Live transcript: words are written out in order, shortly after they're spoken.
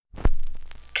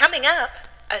Coming up,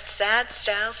 a Sad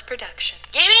Styles production.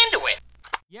 Get into it!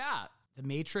 Yeah, The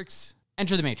Matrix.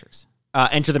 Enter the Matrix.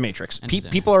 Enter the Matrix.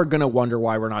 People are going to wonder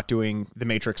why we're not doing The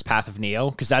Matrix Path of Neo,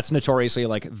 because that's notoriously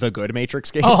like the good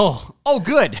Matrix game. Oh,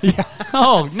 good. Yeah.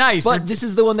 Oh, nice. But this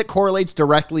is the one that correlates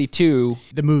directly to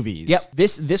the movies. Yep.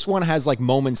 This one has like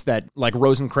moments that like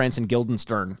Rosencrantz and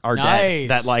Guildenstern are dead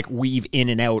that like weave in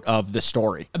and out of the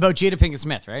story. About Jada Pinkett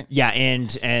Smith, right? Yeah,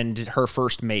 and her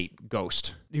first mate,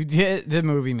 Ghost. The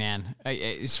movie, man. We're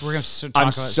gonna talk I'm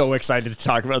about so excited to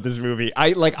talk about this movie.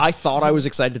 I thought I was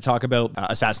excited to talk about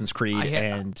Assassin's Creed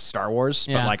and Star Wars,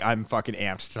 but like I'm fucking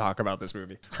amped to talk about this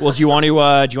movie. Well, do you want to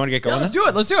get going? Yeah, let's do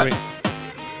it. Let's do it.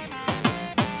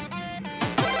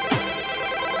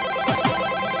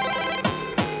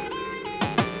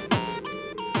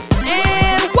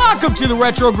 Welcome to the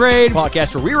Retrograde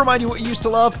podcast, where we remind you what you used to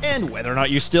love and whether or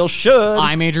not you still should.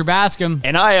 I'm Andrew Bascom.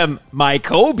 And I am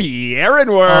Mycobi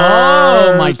Aaronworth.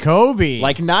 Oh, Mycobi.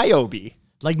 Like Niobe.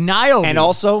 Like Niobe. And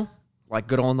also, like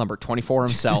good old number 24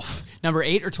 himself. Number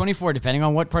 8 or 24, depending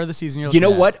on what part of the season you're looking at.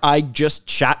 You know what? at. I just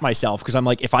shat myself because I'm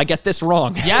like, if I get this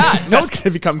wrong, that's going to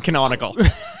become canonical. 20,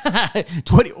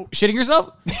 shitting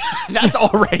yourself? That's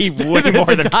already way more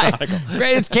than canonical.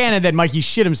 Right, it's canon that Mikey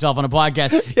shit himself on a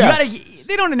podcast. Yeah.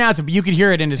 They don't announce it, but you could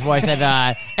hear it in his voice.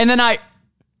 And then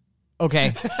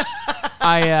okay.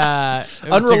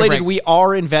 Unrelated, we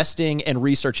are investing and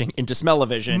researching into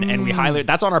smell-o-vision, and we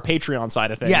that's on our Patreon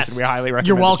side of things. Yes. And we highly recommend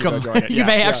You're welcome. that you go join it. You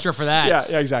pay extra for that.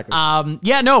 Yeah, exactly.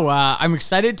 I'm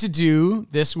excited to do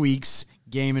this week's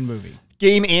game and movie.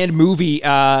 Game and movie.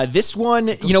 This one,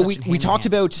 we talked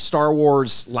about Star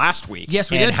Wars last week.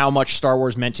 Yes, we did. And how much Star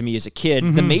Wars meant to me as a kid.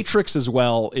 Mm-hmm. The Matrix as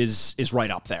well is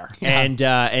right up there. Yeah.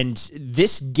 And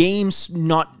this game's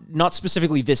not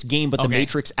specifically this game, but the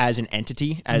Matrix as an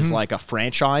entity, as like a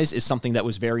franchise, is something that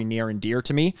was very near and dear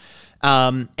to me.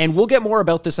 And we'll get more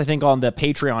about this, I think, on the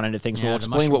Patreon end of things. We'll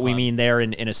explain what we mean there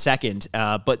in a second.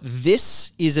 But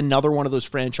this is another one of those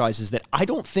franchises that I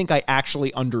don't think I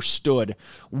actually understood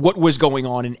what was going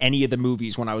on in any of the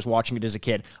movies when I was watching it as a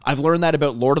kid. I've learned that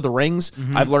about Lord of the Rings.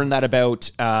 Mm-hmm. I've learned that about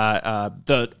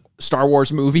the Star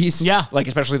Wars movies, like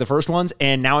especially the first ones,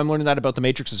 and now I'm learning that about the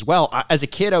Matrix as well. As a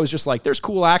kid, I was just like, there's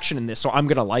cool action in this, so I'm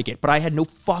gonna like it, but I had no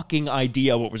fucking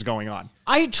idea what was going on.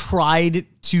 I tried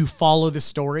to follow the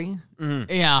story.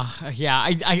 Yeah.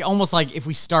 I almost like, if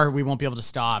we start, we won't be able to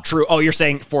stop. True. Oh, you're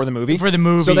saying for the movie? For the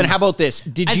movie. So then how about this?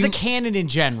 As the canon in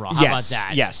general, how about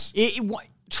that? Yes.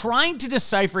 Trying to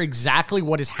decipher exactly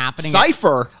what is happening.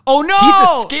 Cypher? Oh, no!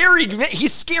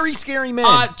 He's scary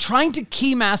man. Trying to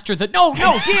keymaster the... No,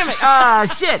 damn it.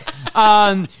 Shit.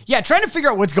 Trying to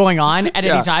figure out what's going on at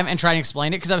any time and trying to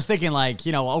explain it. Because I was thinking,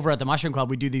 over at the Mushroom Club,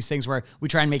 we do these things where we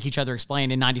try and make each other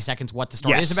explain in 90 seconds what the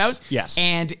story is about. Yes.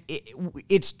 And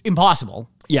it's impossible.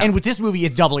 Yeah. And with this movie,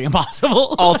 it's doubly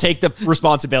impossible. I'll take the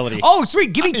responsibility. Oh,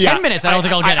 sweet. Give me 10 minutes. I don't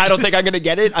think I'll get it. I don't think I'm going to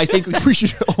get it. I think we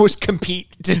should always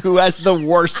compete to who has the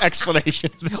worst explanation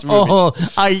of this movie.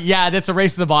 That's a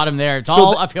race to the bottom there. It's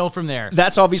all uphill from there.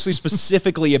 That's obviously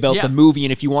specifically about the movie.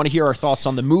 And if you want to hear our thoughts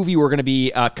on the movie, we're going to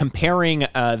be comparing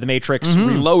The Matrix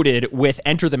Reloaded with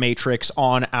Enter the Matrix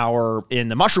in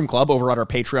the Mushroom Club over at our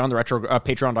Patreon,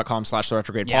 patreon.com/The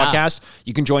Retrograde Podcast.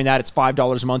 You can join that. It's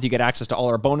 $5 a month. You get access to all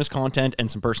our bonus content and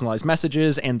some personalized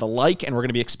messages and the like, and we're going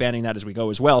to be expanding that as we go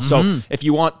as well. So if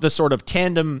you want the sort of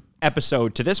tandem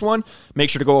episode to this one, make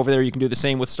sure to go over there. You can do the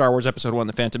same with Star Wars Episode 1,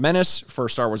 The Phantom Menace, for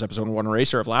Star Wars Episode 1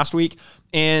 Eraser of last week.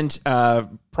 And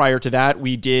prior to that,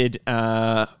 we did...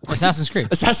 Assassin's Creed.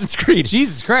 Assassin's Creed.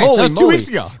 Jesus Christ, that was 2 weeks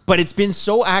ago. But it's been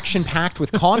so action-packed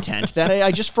with content that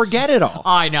I just forget it all.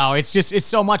 I know, it's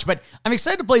so much, but I'm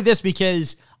excited to play this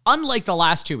because... Unlike the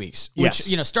last 2 weeks, which,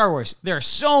 Star Wars, there are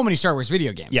so many Star Wars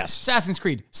video games. Yes. Assassin's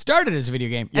Creed started as a video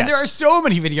game, and there are so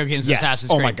many video games of Assassin's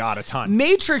Creed. Oh my God, a ton.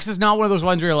 Matrix is not one of those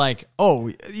ones where you're like,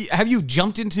 oh, have you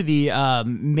jumped into the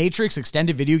Matrix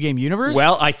extended video game universe?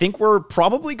 Well, I think we're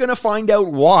probably going to find out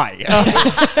why.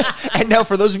 And now,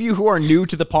 for those of you who are new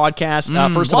to the podcast,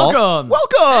 first of all,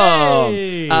 welcome!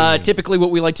 Hey. Typically, what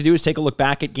we like to do is take a look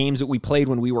back at games that we played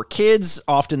when we were kids.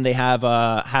 Often they have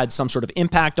had some sort of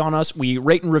impact on us. We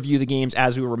rate and review the games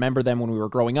as we remember them when we were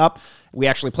growing up. We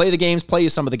actually play the games, play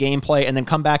some of the gameplay, and then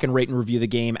come back and rate and review the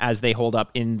game as they hold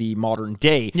up in the modern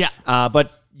day. Yeah.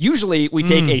 But Usually, we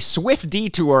take a swift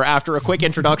detour after a quick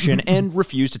introduction and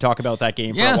refuse to talk about that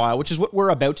game for a while, which is what we're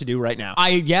about to do right now.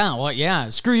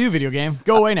 Screw you, video game.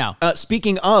 Go away now.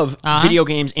 Speaking of video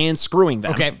games and screwing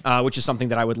them, which is something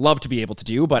that I would love to be able to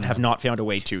do, but have not found a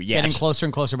way to yet. Getting closer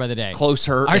and closer by the day. Our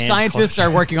scientists are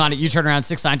working on it. You turn around,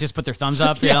 6 scientists put their thumbs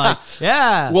up. Well,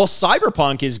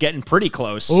 Cyberpunk is getting pretty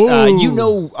close. Cyberpunk.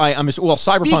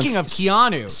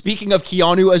 Speaking of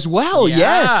Keanu as well,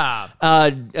 yes.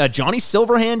 Johnny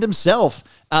Silverhand himself.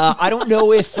 I don't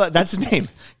know if that's his name.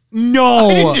 No.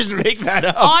 I didn't just make that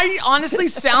up. I honestly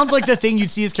sounds like the thing you'd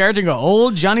see his character and go,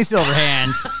 old Johnny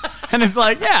Silverhand. And it's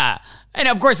like, yeah. And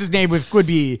of course his name would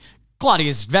be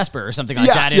Claudius Vesper or something like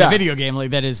that in a video game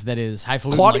like that is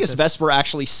highfalutin. Claudius Vesper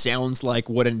actually sounds like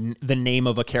what the name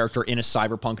of a character in a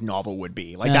cyberpunk novel would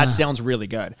be. Like that sounds really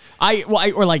good.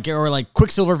 Or like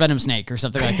Quicksilver Venom Snake or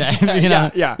something like that. You know?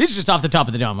 Yeah. These are just off the top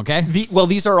of the dome, okay?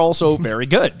 These are also very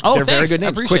good. They're very good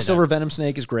names. Quicksilver Venom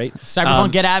Snake is great.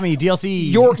 Cyberpunk Get At Me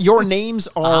DLC. Your names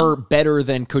are better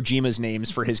than Kojima's names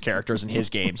for his characters in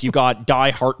his games. You've got Die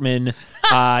Hartman.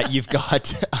 You've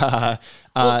got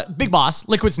Big Boss,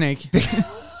 Liquid Snake.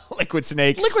 Liquid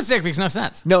Snake. Liquid Snake makes no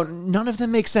sense. No, none of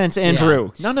them make sense,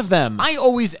 Andrew. Yeah. None of them. I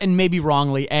always, and maybe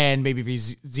wrongly, and maybe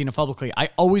xenophobically, I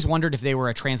always wondered if they were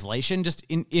a translation just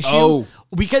in issue. Oh.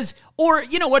 Because, or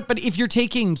you know what, but if you're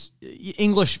taking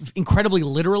English incredibly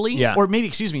literally, or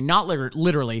maybe, not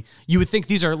literally, you would think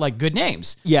these are like good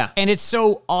names. Yeah. And it's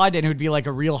so odd, and it would be like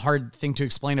a real hard thing to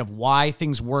explain of why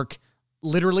things work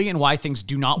literally and why things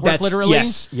do not work literally.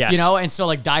 Yes. You know, and so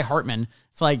like Die Hartman,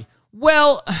 it's like,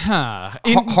 well,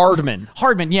 Hardman.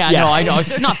 Yeah, no, I know.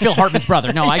 It's not Phil Hartman's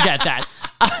brother. No, I get that.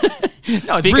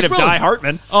 No, speaking of Die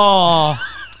Hartman. Oh,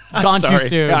 gone too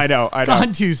soon. I know.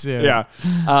 Gone too soon. Yeah.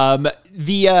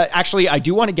 Actually, I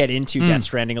do want to get into Death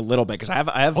Stranding a little bit because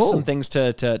I have some things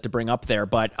to bring up there.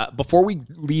 But before we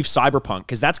leave Cyberpunk,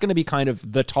 because that's going to be kind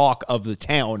of the talk of the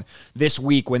town this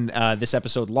week when this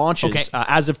episode launches. Okay.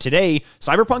 As of today,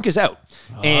 Cyberpunk is out,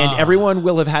 and everyone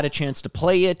will have had a chance to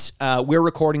play it. We're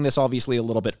recording this obviously a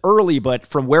little bit early, but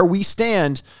from where we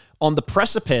stand on the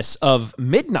precipice of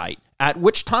midnight, at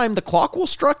which time the clock will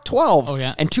strike 12,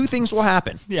 and two things will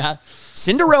happen. Yeah.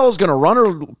 Cinderella's going to run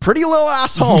her pretty little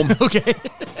ass home. Okay.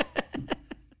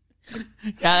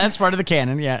 Yeah, that's part of the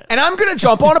canon, yeah. And I'm going to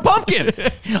jump on a pumpkin.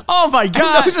 Oh, my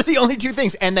God. And those are the only two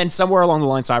things. And then somewhere along the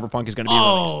line, Cyberpunk is going to be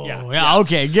released. Yeah,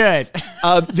 okay, good.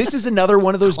 This is another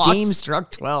one of those games.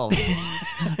 Struck 12.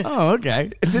 Oh,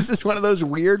 okay. This is one of those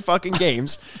weird fucking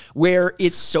games where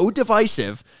it's so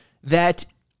divisive that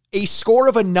a score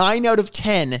of a 9 out of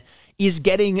 10 is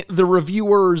getting the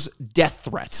reviewers' death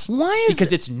threats. Why is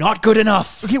Because it's not good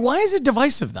enough. Okay, why is it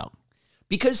divisive, though?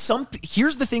 Because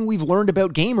here's the thing we've learned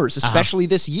about gamers, especially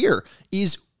this year,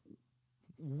 is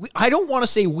I don't want to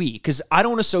say we, because I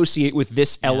don't associate with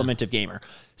this element of gamer.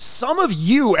 Some of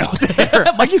you out there.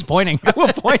 Mikey's pointing. I will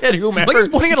point at whomever. Mikey's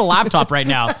pointing at a laptop right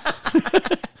now.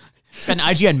 It's got an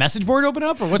IGN message board open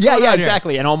up, or what's going on here?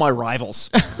 Exactly. And all my rivals.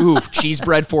 Ooh,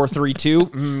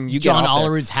 Cheesebread432. You John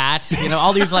Olerud's hat. You know,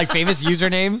 all these like famous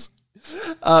usernames.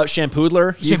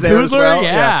 Shampoodler. He's there as well.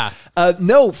 Yeah.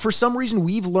 No, for some reason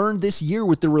we've learned this year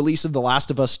with the release of The Last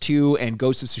of Us 2 and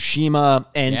Ghost of Tsushima,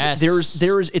 and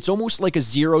there's it's almost like a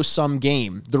zero-sum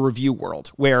game, the review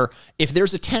world, where if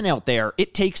there's a 10 out there,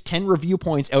 it takes 10 review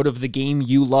points out of the game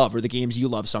you love or the games you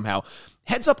love somehow.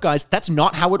 Heads up, guys, that's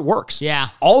not how it works. Yeah.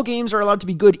 All games are allowed to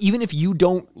be good, even if you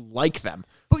don't like them.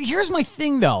 But here's my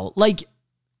thing, though. Like,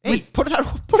 hey, put it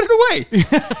away.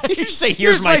 You just say,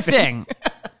 here's my thing.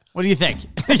 What do you think?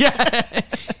 Yeah.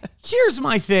 Here's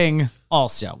my thing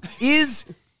also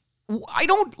is I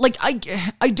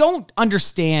don't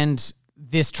understand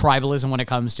this tribalism when it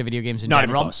comes to video games in Not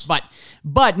general. even close.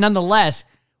 But nonetheless,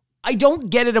 I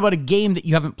don't get it about a game that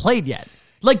you haven't played yet.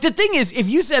 Like, the thing is, if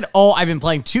you said, oh, I've been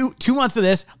playing two months of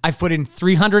this, I've put in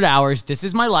 300 hours, this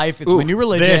is my life, it's my new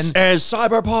religion. This is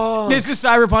Cyberpunk. This is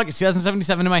Cyberpunk. It's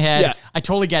 2077 in my head. Yeah. I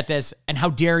totally get this. And how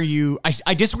dare you?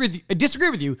 I disagree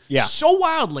with you Yeah. so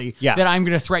wildly Yeah. that I'm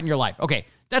going to threaten your life. Okay,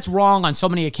 that's wrong on so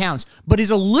many accounts, but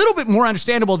is a little bit more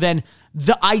understandable than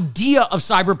the idea of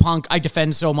Cyberpunk I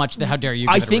defend so much that how dare you?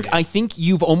 I think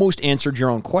you've almost answered your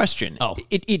own question. Oh.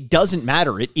 It doesn't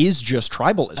matter. It is just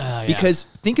tribalism. Because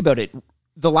think about it.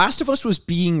 The Last of Us was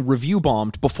being review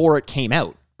bombed before it came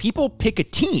out. People pick a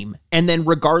team, and then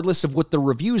regardless of what the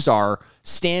reviews are,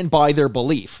 stand by their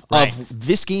belief of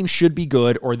this game should be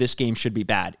good or this game should be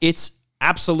bad. It's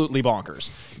absolutely bonkers.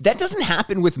 That doesn't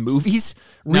happen with movies,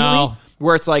 really, No.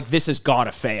 where it's like, this has got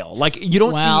to fail. Like, you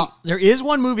don't see... There is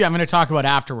one movie I'm going to talk about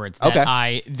afterwards that Okay.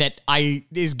 I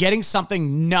is getting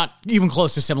something not even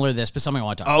close to similar to this, but something I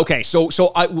want to talk about. Okay, so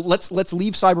let's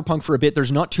leave Cyberpunk for a bit.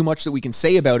 There's not too much that we can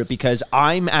say about it because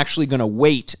I'm actually going to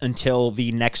wait until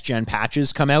the next gen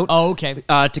patches come out. Oh, okay.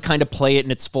 To kind of play it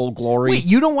in its full glory. Wait,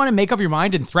 you don't want to make up your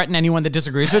mind and threaten anyone that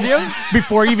disagrees with you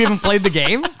before you've even played the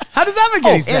game? How does that make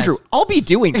any sense? Andrew, I'll be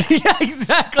doing it. Yeah,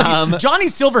 exactly. Johnny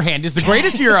Silverhand is the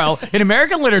greatest hero in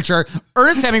American literature.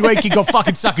 Ernest Hemingway can go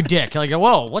fucking suck a dick. Like,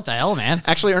 whoa, what the hell, man?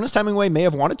 Actually, Ernest Hemingway may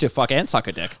have wanted to fuck and suck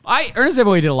a dick. Ernest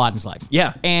Hemingway did a lot in his life.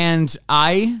 Yeah. And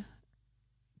I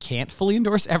can't fully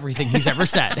endorse everything he's ever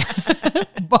said.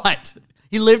 But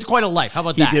he lived quite a life. How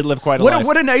about that? He did live quite a life.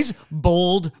 What a nice,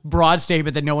 bold, broad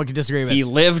statement that no one can disagree with. He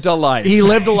lived a life. He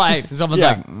lived a life. Someone's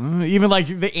Yeah. like, even like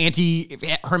the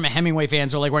anti-Herman Hemingway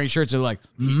fans are like wearing shirts. They're like,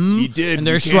 He did. and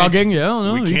they're We shrugging. can't-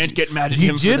 Yeah, we can't get mad at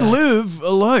him for He did that. live a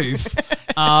life.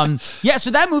 Yeah,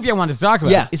 so that movie I wanted to talk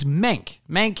about Yeah. is Mank.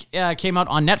 Mank came out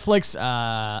on Netflix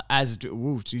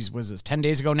was this 10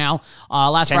 days ago now?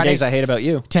 Last 10 Friday. Days I Hate About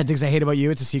You. 10 Things I Hate About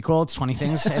You. It's a sequel. It's 20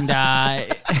 things. And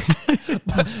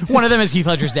one of them is Heath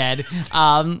Ledger's dead.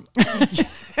 I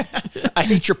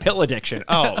hate your pill addiction.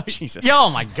 Oh, Jesus. Oh,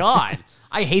 my God.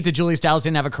 I hate that Julia Stiles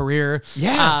didn't have a career.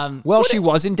 Yeah. Well, she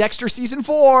was in Dexter season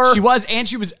 4. She was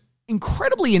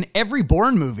incredibly in every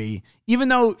Bourne movie, even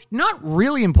though not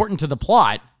really important to the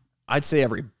plot. I'd say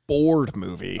every Bored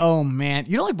movie. Oh, man.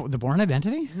 You don't like The Bourne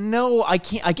Identity? No, I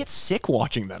can't. I get sick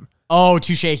watching them. Oh,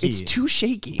 Too Shaky. It's too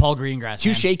shaky. Paul Greengrass. Too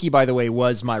man. Shaky, by the way,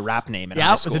 was my rap name in Yeah,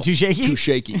 high was school. it Too Shaky? Too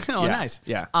Shaky. Oh, Yeah. nice.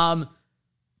 Yeah. And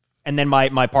then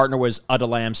my partner was Udda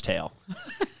Lamb's Tail.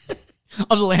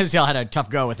 the Lamb's Tail had a tough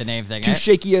go with the name thing. Too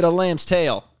shaky at a lamb's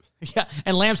tail. Yeah,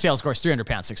 and Lamb's Tail, of course, 300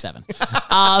 pounds, 6'7".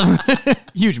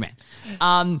 Huge man.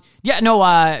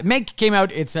 Meg came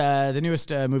out. It's the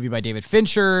newest movie by David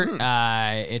Fincher.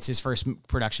 It's his first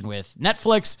production with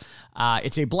Netflix.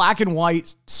 It's a black and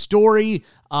white story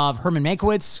of Herman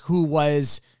Mankiewicz, who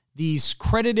was the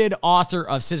credited author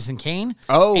of Citizen Kane.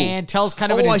 Oh, and tells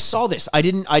kind of I saw this. I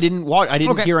didn't watch. I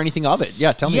didn't Okay. hear anything of it.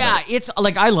 Yeah, tell me. Yeah, about it. it's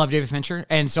like I love David Fincher,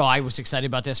 and so I was excited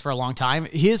about this for a long time.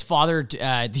 His father,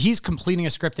 he's completing a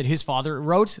script that his father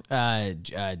wrote,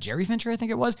 Jerry Fincher, I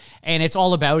think it was, and it's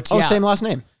all about Same last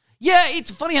name. Yeah, it's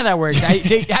funny how that works.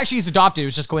 Actually, he's adopted. It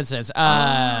was just coincidence.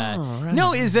 Right.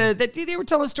 No, is that they were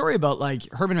telling a story about like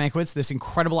Herman Mankiewicz, this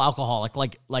incredible alcoholic,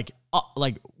 like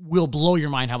will blow your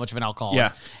mind how much of an alcoholic.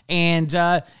 Yeah.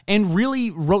 And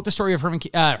really wrote the story of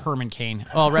Herman Cain.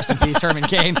 Oh, rest in peace, Herman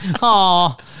Cain.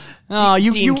 Oh. Oh,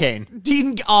 Dean Cain.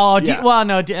 Dean. Oh, Yeah. well,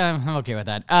 no, I'm okay with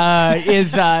that.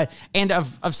 And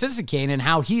of Citizen Kane and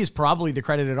how he is probably the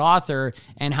credited author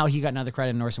and how he got another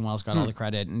credit and Orson Welles got all the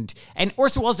credit and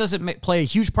Orson Welles doesn't play a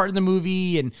huge part in the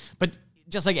movie but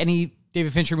just like any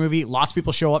David Fincher movie, lots of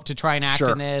people show up to try and act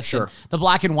in this. Sure. And the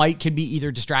black and white can be either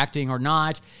distracting or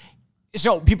not.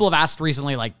 So people have asked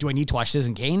recently, like, do I need to watch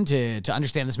Citizen Kane to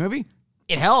understand this movie?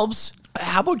 It helps.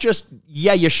 How about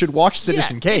you should watch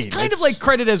Citizen Kane. It's kind of like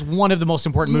credited as one of the most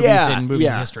important movies in movie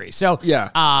history. So,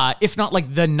 if not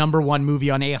like the number one movie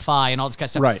on AFI and all this kind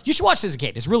of stuff, right. You should watch Citizen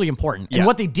Kane. It's really important. Yeah. And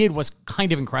what they did was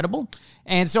kind of incredible.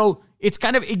 And so it's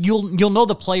kind of, you'll know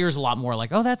the players a lot more.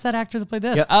 Like, oh, that's that actor that played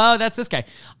this. Yep. Oh, that's this guy.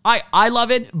 I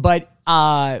love it. But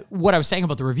what I was saying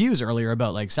about the reviews earlier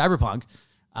about like Cyberpunk,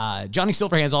 Johnny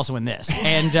Silverhand's also in this.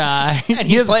 And, and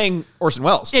he's playing Orson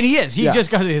Welles. And he is. He just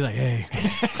goes, he's like, hey.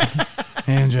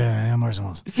 Andrew, I'm Orson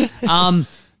Welles.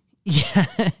 Yeah.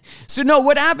 So no,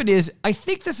 what happened is, I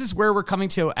think this is where we're coming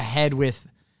to a head with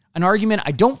an argument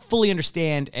I don't fully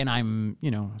understand and I'm,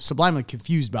 sublimely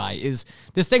confused by, is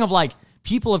this thing of like,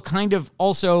 people have kind of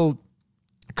also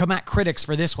come at critics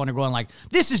for this one and going like,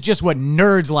 this is just what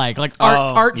nerds like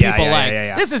art people like.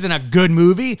 Yeah. This isn't a good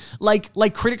movie.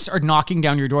 Like critics are knocking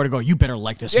down your door to go, you better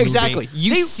like this movie. Exactly.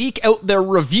 You seek out their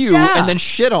review and then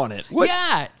shit on it. What?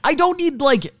 Yeah. I don't need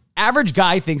like average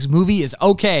guy thinks movie is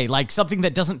okay, like something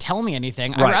that doesn't tell me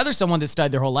anything. I'd rather someone that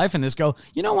studied their whole life in this go,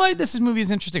 you know why movie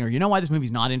is interesting, or you know why this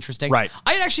movie's not interesting. Right.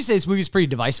 I'd actually say this movie is pretty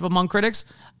divisive among critics.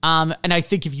 And I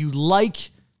think if you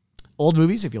like old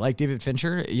movies, if you like David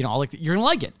Fincher, you're gonna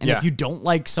like it. And if you don't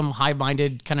like some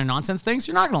high-minded kind of nonsense things,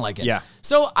 you're not gonna like it. Yeah.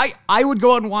 So I would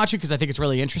go out and watch it because I think it's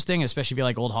really interesting, especially if you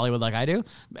like old Hollywood like I do.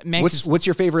 What's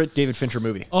your favorite David Fincher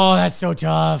movie? Oh, that's so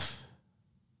tough.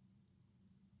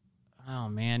 Oh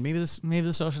man, maybe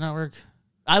the Social Network.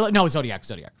 No, Zodiac.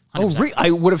 100%. Oh, I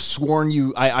would have sworn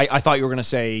you. I thought you were gonna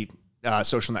say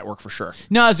social network for sure.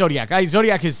 No, Zodiac.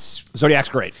 Zodiac's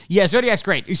great. Yeah, Zodiac's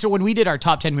great. So when we did our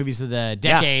top 10 movies of the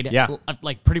decade,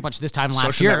 like pretty much this time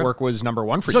last year. Social Network was number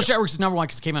one for you. Social Network was number one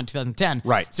because it came out in 2010.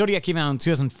 Right. Zodiac came out in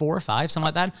 2004 or 5, something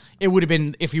like that. It would have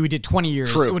been, if you did 20 years,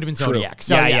 it would have been Zodiac.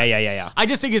 So, yeah. I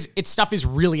just think its stuff is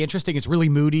really interesting. It's really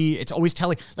moody. It's always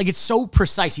telling, like, it's so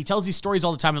precise. He tells these stories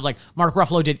all the time of, like, Mark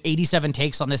Ruffalo did 87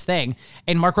 takes on this thing.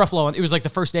 And Mark Ruffalo, it was like the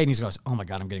first day, and he goes, oh my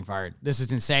God, I'm getting fired. This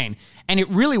is insane. And it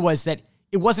really was that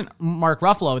it wasn't Mark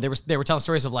Ruffalo. They were telling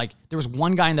stories of, like, there was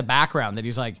one guy in the background that he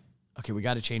was like, okay, we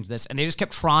got to change this. And they just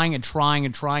kept trying and trying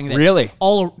and trying. Really?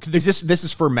 This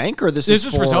is for Mank, or this is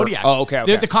for Zodiac. Oh,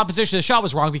 okay. The composition of the shot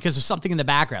was wrong because of something in the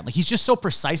background. Like, he's just so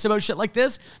precise about shit like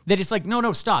this that it's like,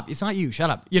 no, stop. It's not you. Shut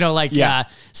up.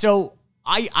 So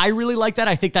I really like that.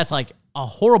 I think that's like a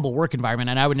horrible work environment,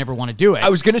 and I would never want to do it. I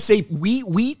was gonna say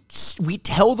we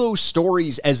tell those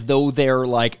stories as though they're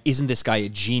like, isn't this guy a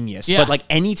genius? Yeah. But like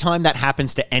anytime that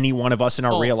happens to any one of us in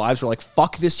our real lives, we're like,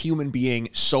 fuck this human being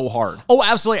so hard. Oh,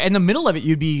 absolutely. In the middle of it,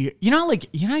 you'd be, you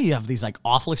have these like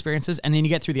awful experiences, and then you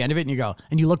get through the end of it, and you go,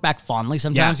 and you look back fondly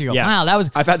sometimes. You go, wow, that was.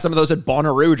 I've had some of those at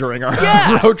Bonnaroo during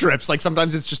our road trips. Like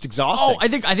sometimes it's just exhausting. Oh, I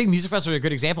think Music Festival is a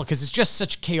good example because it's just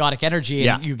such chaotic energy,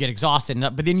 and you get exhausted.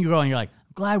 But then you go and you're like,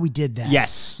 glad we did that.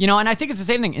 Yes. And I think it's the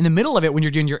same thing. In the middle of it, when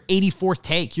you're doing your 84th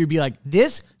take, you'd be like,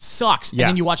 this sucks. Yeah. And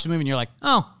then you watch the movie and you're like,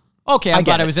 oh, okay, I'm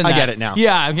glad I was in that. I get it now.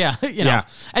 Yeah.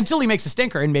 Until he makes a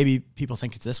stinker, and maybe people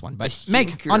think it's this one. But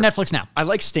make on Netflix now. I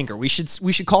like stinker. We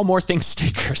should call more things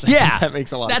stinkers. I think that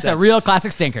makes a lot of sense. That's a real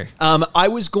classic stinker. I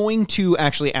was going to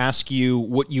actually ask you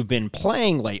what you've been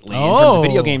playing lately in terms of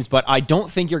video games, but I don't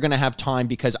think you're going to have time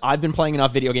because I've been playing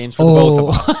enough video games for the both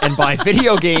of us. And by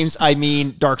video games, I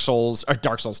mean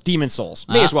Demon Souls.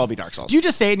 May as well be Dark Souls. Do you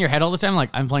just say it in your head all the time,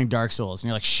 like, I'm playing Dark Souls, and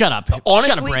you're like, shut up.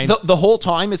 Honestly, shut up, the whole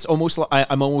time, it's almost like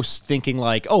I'm almost thinking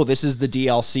like, oh, this is the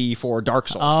DLC for Dark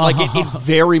Souls. Like it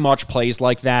very much plays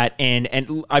like that, and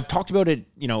I've talked about it,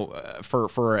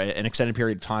 for an extended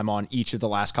period of time on each of the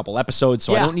last couple episodes,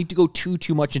 so I don't need to go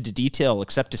too much into detail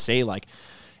except to say, like,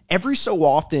 every so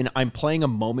often I'm playing a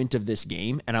moment of this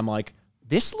game, and I'm like,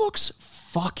 this looks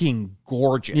fucking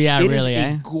gorgeous. Yeah, it really,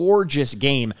 is a gorgeous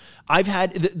game. I've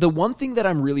had the one thing that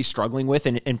I'm really struggling with,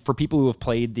 and for people who have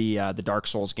played the Dark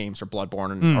Souls games or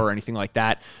Bloodborne or anything like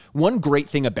that, one great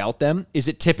thing about them is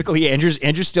it typically Andrew's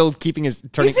still keeping his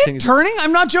turning. Is it turning?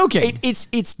 I'm not joking.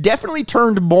 It's definitely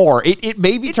turned more. It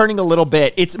may be turning a little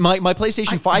bit. It's my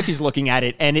PlayStation 5. He's looking at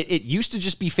it, and it used to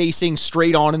just be facing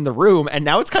straight on in the room, and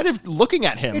now it's kind of looking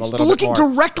at him. It's a little looking bit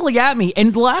more. directly at me.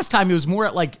 And the last time it was more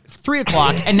at like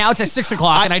 3:00, and now it's at 6:00,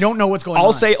 and I don't know what's going on.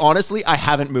 I'll say honestly, I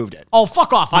haven't moved it. Oh,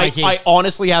 fuck off, Mikey. I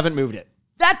honestly haven't moved it.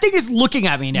 That thing is looking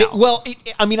at me now.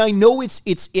 I know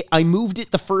I moved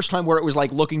it the first time where it was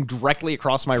like looking directly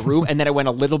across my room, and then it went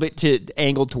a little bit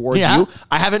angled towards you.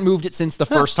 I haven't moved it since the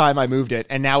first time I moved it,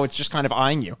 and now it's just kind of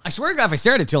eyeing you. I swear to God, if I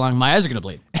stare at it too long, my eyes are going to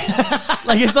bleed.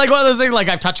 Like, it's like one of those things, like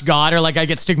I've touched God, or like I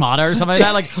get stigmata or something like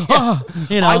that.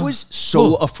 Like, I was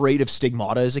so afraid of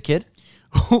stigmata as a kid.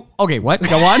 Okay, what?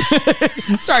 Go on.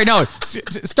 Sorry, no.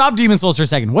 Stop Demon Souls for a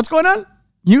second. What's going on?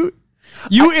 You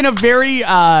in a very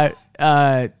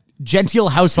genteel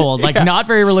household, like not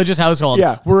very religious household,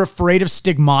 were afraid of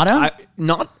stigmata?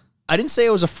 I didn't say I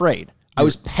was afraid. I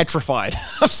was petrified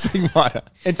of stigmata.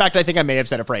 In fact, I think I may have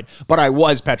said afraid, but I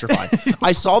was petrified.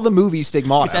 I saw the movie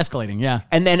Stigmata. It's escalating, yeah.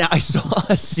 And then I saw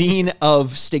a scene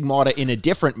of Stigmata in a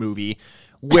different movie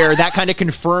where that kind of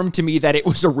confirmed to me that it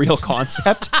was a real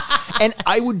concept. And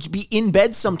I would be in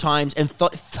bed sometimes and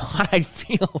thought I'd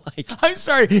feel like... I'm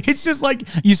sorry. It's just like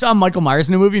you saw Michael Myers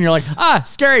in a movie and you're like,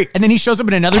 scary. And then he shows up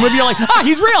in another movie, you're like,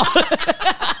 he's real.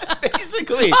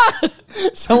 Basically.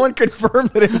 Someone confirmed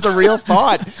that it was a real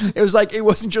thought. It was like, it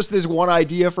wasn't just this one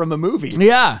idea from a movie.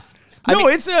 Yeah.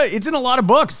 It's in a lot of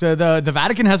books. The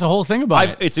Vatican has a whole thing about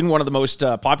it. It's in one of the most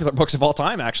popular books of all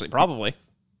time, actually, probably.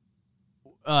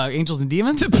 Angels and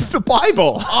Demons? The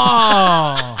Bible.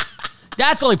 Oh,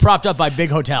 that's only propped up by Big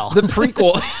Hotel. The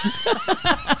prequel.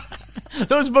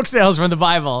 Those book sales from the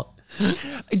Bible.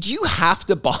 Do you have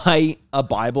to buy a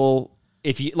Bible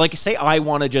if you, like, say I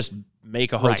want to just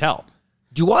make a hotel? Right.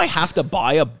 Do I have to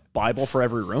buy a Bible for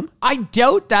every room? I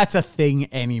doubt that's a thing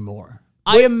anymore.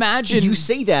 I imagine... You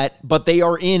say that, but they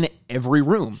are in every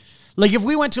room. Like, if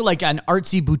we went to, like, an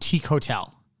artsy boutique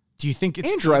hotel... Do you think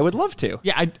it's... Andrew, I would love to.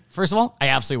 Yeah, first of all, I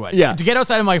absolutely would. Yeah. To get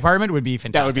outside of my apartment would be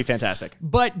fantastic. That would be fantastic.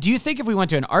 But do you think if we went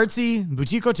to an artsy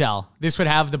boutique hotel, this would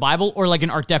have the Bible, or like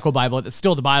an Art Deco Bible? It's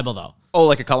still the Bible, though. Oh,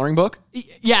 like a coloring book?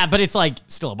 Yeah, but it's like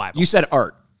still a Bible. You said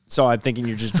art. So I'm thinking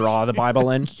you just draw the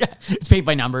Bible in. Yeah, it's paint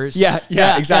by numbers. Yeah,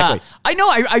 exactly. I know.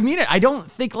 I mean it. I don't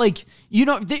think like,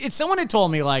 it's someone had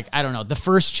told me like, I don't know, the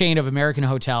first chain of American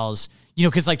hotels,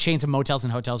 because like chains of motels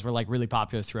and hotels were like really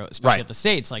popular throughout, especially at the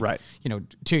States, like,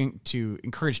 to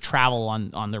encourage travel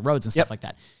on the roads and stuff like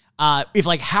that. If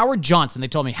like Howard Johnson, they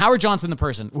told me Howard Johnson, the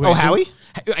person. Howie?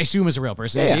 I assume is a real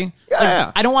person. Yeah, is he?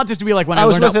 Yeah. I don't want this to be like when I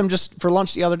was learned with him just for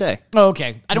lunch the other day. Oh,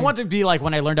 okay. I don't want it to be like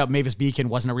when I learned out Mavis Beacon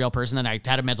wasn't a real person and I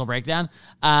had a mental breakdown.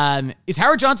 Is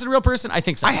Howard Johnson a real person? I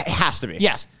think so. It has to be.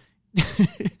 Yes.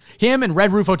 Him and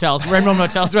Red Room Hotels went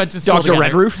to school Dr.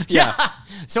 Red Roof? Yeah.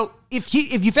 So if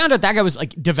you found out that guy was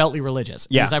like devoutly religious,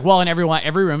 he's like, well, in every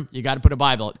room, you got to put a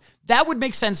Bible. That would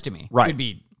make sense to me. Right. It would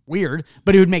be weird,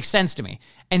 but it would make sense to me.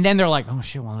 And then they're like, oh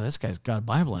shit, well, this guy's got a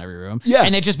Bible in every room. Yeah.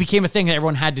 And it just became a thing that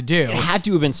everyone had to do. It had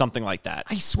to have been something like that.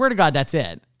 I swear to God, that's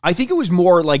it. I think it was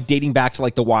more like dating back to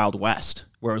like the Wild West,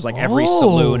 where it was like every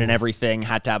saloon and everything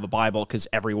had to have a Bible because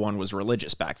everyone was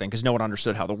religious back then because no one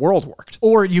understood how the world worked.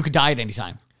 Or you could die at any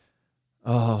time.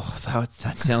 Oh,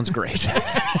 that sounds great.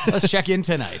 Let's check in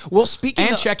tonight. Well,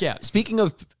 check out. Speaking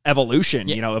of evolution,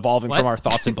 evolving from our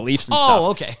thoughts and beliefs and stuff. Oh,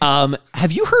 okay.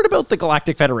 Have you heard about the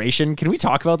Galactic Federation? Can we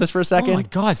talk about this for a second? Oh my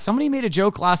God. Somebody made a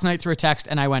joke last night through a text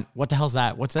and I went, what the hell's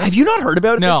that? What's this? Have you not heard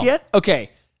about No. this yet?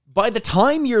 Okay. By the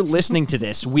time you're listening to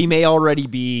this, we may already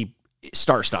be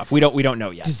star stuff. We don't know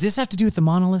yet. Does this have to do with the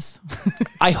monoliths?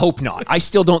 I hope not. I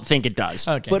still don't think it does.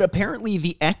 Okay. But apparently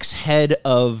the ex-head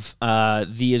of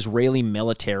the Israeli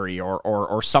military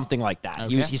or something like that.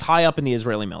 Okay. He's high up in the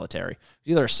Israeli military.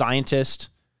 Either a scientist.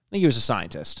 I think he was a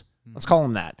scientist. Let's call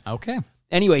him that. Okay.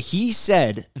 Anyway, he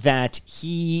said that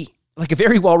he, like a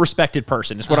very well-respected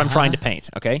person, is what I'm trying to paint,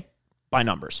 okay? By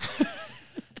numbers.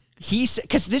 He said,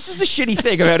 because this is the shitty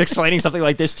thing about explaining something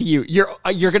like this to you. You're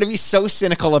going to be so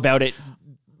cynical about it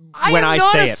when I say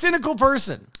it. I'm not a cynical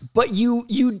person. But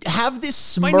you have this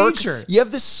smirk. My nature. You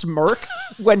have this smirk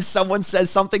when someone says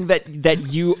something that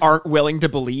you aren't willing to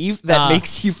believe that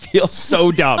makes you feel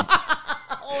so dumb.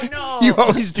 Oh no! You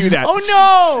always do that. Oh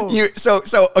no!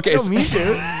 Okay. I don't mean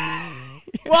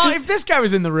to. Well, if this guy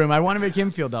was in the room, I want to make him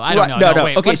feel dumb. I don't know. No.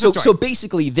 Wait, okay, what's the story? so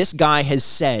basically, this guy has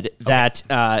said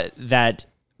that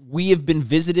we have been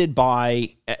visited by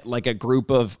like a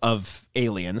group of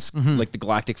aliens, like the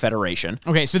Galactic Federation.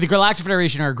 Okay, so the Galactic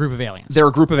Federation are a group of aliens. They're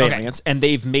a group of aliens, and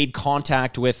they've made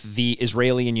contact with the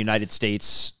Israeli and United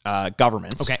States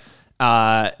governments. Okay.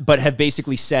 But have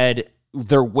basically said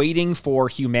they're waiting for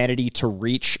humanity to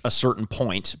reach a certain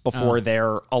point before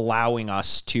they're allowing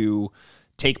us to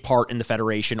take part in the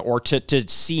Federation or to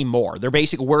see more. They're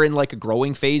basically, we're in like a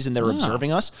growing phase and they're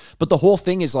observing us. But the whole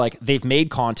thing is like they've made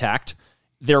contact.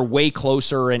 They're way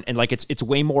closer and like it's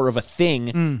way more of a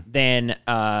thing than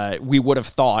we would have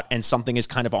thought, and something is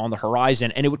kind of on the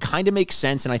horizon. And it would kind of make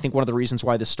sense, and I think one of the reasons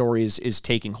why this story is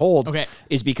taking hold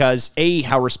is because A,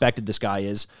 how respected this guy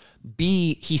is,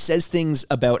 B, he says things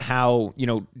about how,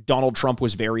 Donald Trump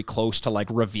was very close to like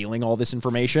revealing all this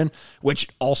information, which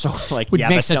also like,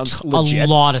 that sounds legit.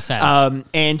 A lot of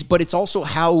sense. But it's also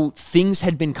how things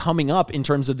had been coming up in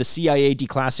terms of the CIA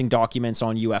declassing documents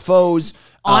on UFOs.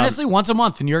 Honestly, once a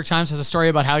month, the New York Times has a story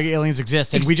about how aliens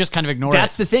exist, and we just kind of ignore it.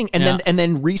 That's the thing. And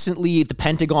then recently, the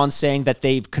Pentagon saying that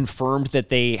they've confirmed that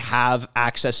they have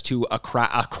access to a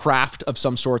craft of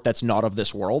some sort that's not of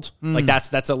this world. Like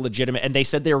that's a legitimate. And they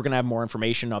said they were going to have more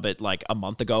information of it like a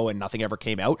month ago, and nothing ever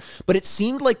came out. But it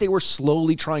seemed like they were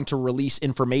slowly trying to release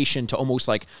information to almost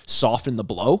like soften the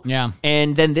blow. Yeah.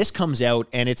 And then this comes out,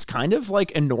 and it's kind of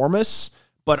like enormous,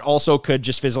 but also could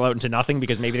just fizzle out into nothing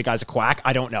because maybe the guy's a quack.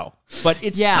 I don't know. But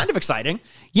it's kind of exciting.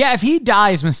 Yeah, if he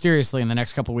dies mysteriously in the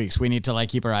next couple of weeks, we need to like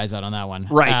keep our eyes out on that one.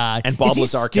 Right. And Bob is he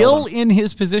Lazar still in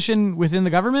his position within the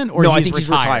government? Or no, I think he's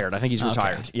retired. I think he's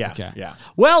retired. Yeah. Okay. Yeah.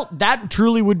 Well, that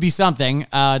truly would be something.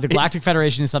 The Galactic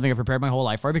Federation is something I've prepared my whole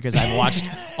life for because I've watched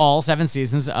all 7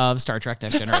 seasons of Star Trek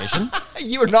Next Generation.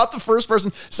 You are not the first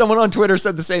person. Someone on Twitter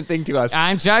said the same thing to us.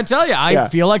 I tell you, I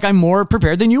feel like I'm more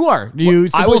prepared than you are. You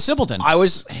simpleton. I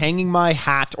was hanging my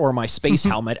hat or my space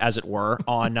helmet, as it were,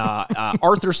 on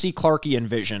Arthur C. Clarkean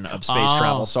vision of space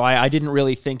travel. So I didn't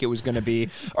really think it was going to be,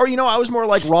 or I was more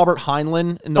like Robert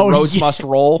Heinlein in The Roads Must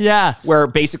Roll. Yeah, where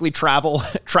basically travel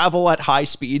at high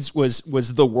speeds was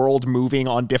the world moving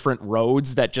on different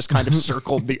roads that just kind of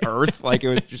circled the Earth. Like it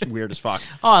was just weird as fuck.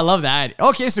 Oh, I love that.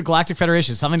 Okay, so Galactic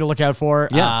Federation, something to look out for.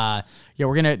 Yeah.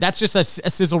 That's just a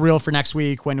sizzle reel for next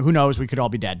week when who knows, we could all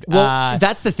be dead. Well,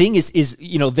 that's the thing is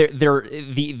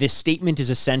the statement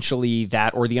is essentially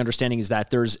that, or the understanding is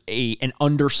that there's an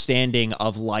understanding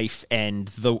of life and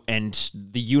the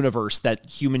universe that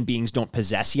human beings don't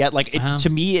possess yet. Like to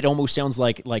me, it almost sounds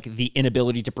like the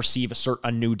inability to perceive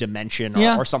a new dimension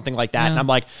or something like that. And I'm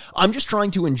like, I'm just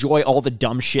trying to enjoy all the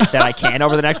dumb shit that I can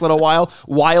over the next little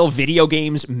while video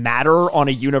games matter on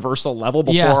a universal level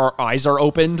before our eyes are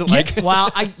opened. Like,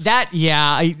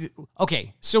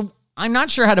 okay. So I'm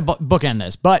not sure how to bookend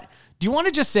this, but do you want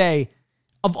to just say,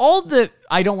 of all the,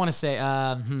 I don't want to say,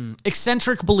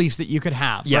 eccentric beliefs that you could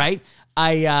have, right?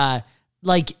 I've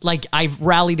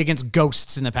rallied against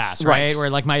ghosts in the past, right? Where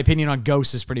like my opinion on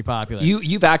ghosts is pretty popular.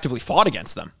 You've actively fought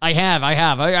against them. I have.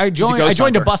 I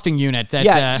joined a busting unit.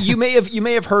 That, you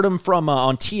may have heard him from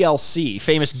on TLC,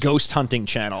 famous ghost hunting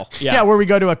channel. Yeah, where we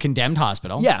go to a condemned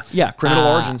hospital. Yeah, Criminal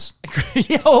Origins.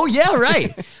 Oh yeah,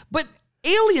 right. But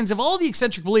aliens, of all the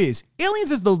eccentric beliefs,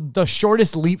 aliens is the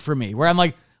shortest leap for me. Where I'm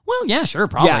like, well, yeah, sure,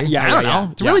 probably. I don't know.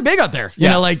 It's really big out there. You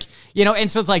know,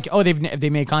 and so it's like, oh, they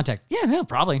made contact. Yeah,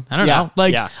 probably. I don't know.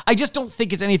 Like, I just don't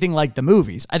think it's anything like the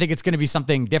movies. I think it's going to be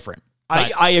something different.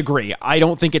 I agree. I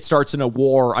don't think it starts in a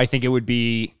war. I think it would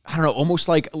be, I don't know, almost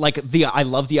like I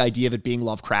love the idea of it being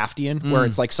Lovecraftian, where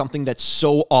it's like something that's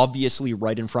so obviously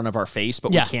right in front of our face,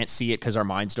 but we can't see it because our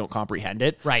minds don't comprehend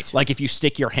it. Right. Like if you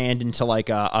stick your hand into like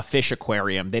a fish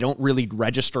aquarium, they don't really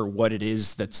register what it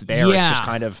is that's there. It's just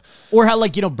kind of... Or how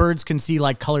like, birds can see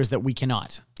like colors that we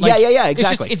cannot. Like,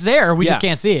 exactly. It's there. We just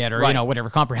can't see it or, whatever,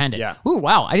 comprehend it. Yeah. Ooh,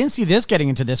 wow. I didn't see this getting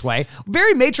into this way.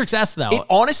 Very Matrix-esque, though. It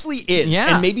honestly is.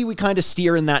 Yeah. And maybe we kind of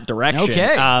steer in that direction.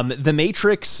 Okay. The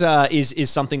Matrix is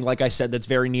something, like I said, that's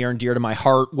very near and dear to my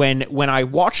heart. When I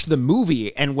watched the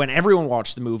movie and when everyone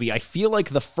watched the movie, I feel like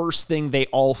the first thing they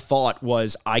all thought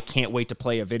was, I can't wait to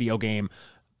play a video game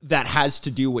that has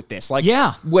to do with this. Like,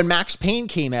 when Max Payne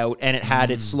came out and it had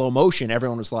its slow motion,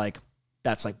 everyone was like,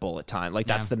 that's like bullet time. Like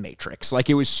that's the Matrix. Like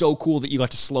it was so cool that you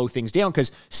got to slow things down because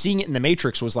seeing it in the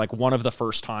Matrix was like one of the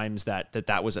first times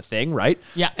that was a thing, right?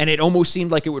 Yeah. And it almost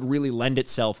seemed like it would really lend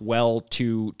itself well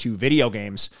to video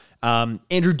games.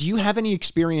 Andrew, do you have any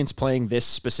experience playing this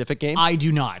specific game? I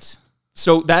do not.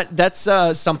 So that's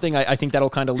something I think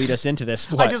that'll kind of lead us into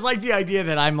this. What? I just like the idea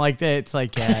that I'm like, it's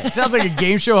like, it sounds like a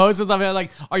game show host or something. I'm like,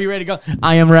 are you ready to go?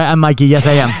 I'm Mikey. Yes,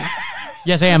 I am.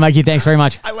 Yes, I am, Mikey. Thanks very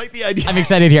much. I like the idea. I'm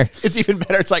excited here. It's even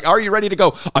better. It's like, are you ready to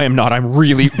go? I am not. I'm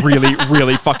really, really,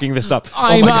 really fucking this up.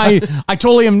 I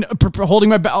totally am holding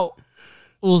my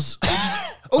bowels.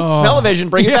 Smell-o-vision.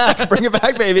 Bring it back. Bring it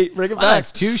back, baby. Bring it back.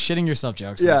 That's two shitting yourself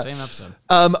jokes in the same episode.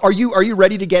 Are you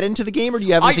ready to get into the game, or do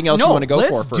you have anything else you want to go for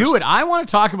first? Let's do it. I want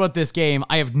to talk about this game.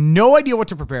 I have no idea what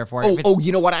to prepare for.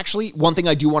 You know what? Actually, one thing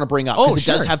I do want to bring up, because it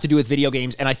does have to do with video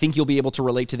games, and I think you'll be able to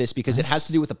relate to this because it has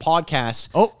to do with a podcast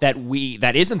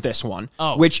that isn't this one,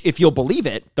 which, if you'll believe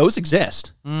it, those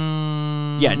exist.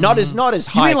 Yeah, not as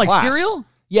high you mean class. Like Serial?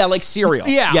 Yeah, like Serial.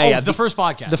 Yeah. The first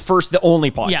podcast. The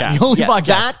only podcast. Yeah, the only podcast.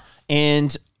 That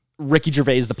and Ricky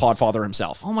Gervais, the Podfather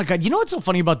himself. Oh my God. You know what's so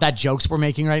funny about that jokes we're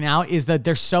making right now is that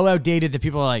they're so outdated that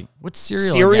people are like, what's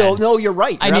Serial? Serial? Again? No, you're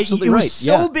right. You're absolutely right. It was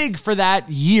so big for that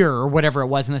year or whatever it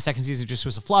was, and the second season just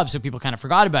was a flub, so people kind of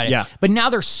forgot about it. Yeah. But now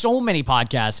there's so many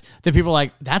podcasts that people are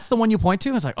like, that's the one you point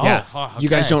to? It's like, fuck, okay. You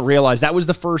guys don't realize that was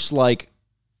the first,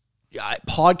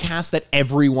 podcast that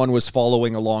everyone was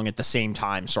following along at the same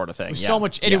time, sort of thing. It was so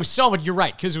much, and it was so much. You're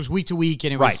right, because it was week to week,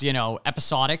 and it was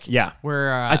episodic. Yeah,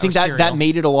 where I think that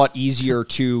made it a lot easier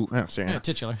to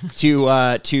titular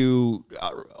to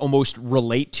almost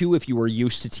relate to if you were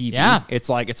used to TV. Yeah, it's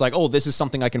like this is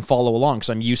something I can follow along because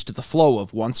I'm used to the flow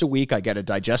of once a week I get a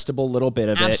digestible little bit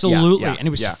of it. Absolutely, and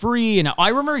it was free, and I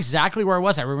remember exactly where I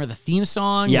was. I remember the theme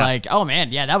song. Yeah. Like, oh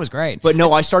man, that was great. But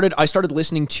no, I started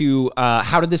listening to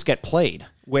How Did This Get Played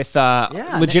with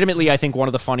legitimately I think one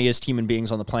of the funniest human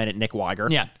beings on the planet, Nick Weiger.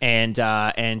 Yeah. And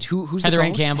who's Heather the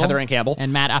Ann Campbell. Heather Ann Campbell.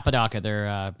 And Matt Apodaca,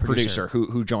 their producer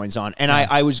who joins on. And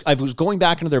I was going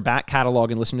back into their back catalog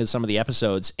and listening to some of the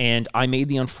episodes, and I made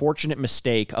the unfortunate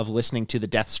mistake of listening to the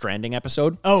Death Stranding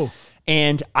episode. Oh.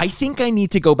 And I think I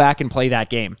need to go back and play that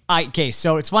game. Okay,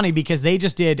 so it's funny because they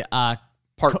just did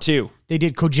Part 2. They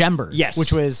did Kojember, yes,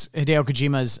 which was Hideo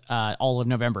Kojima's All of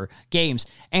November games.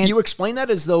 And you explain that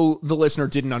as though the listener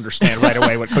didn't understand right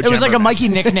away what Kojember it was like a Mikey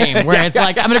nickname where it's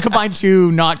like, I'm going to combine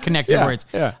two not connected words.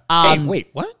 Yeah. Hey, wait,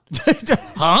 what?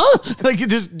 Huh? Like it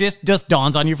just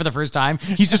dawns on you for the first time.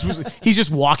 He's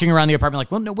just walking around the apartment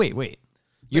like, well, no, wait.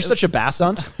 You're such a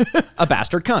bassunt, a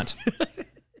bastard cunt.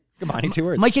 Combining two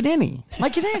words. Mike and Annie.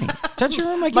 Don't you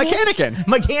remember Mike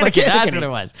Mechanican. That's what it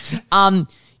was.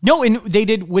 No, and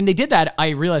when they did that, I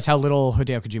realized how little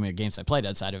Hideo Kojima games I played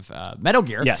outside of Metal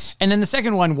Gear. Yes. And then the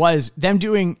second one was them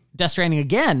doing Death Stranding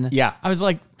again. Yeah. I was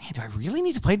like, Man, do I really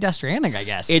need to play Death Stranding, I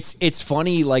guess? It's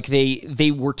funny, like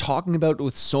they were talking about it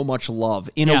with so much love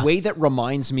in a way that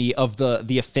reminds me of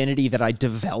the affinity that I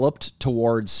developed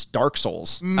towards Dark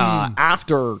Souls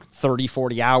after 30,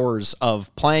 40 hours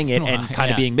of playing it and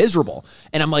kind of being miserable.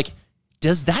 And I'm like,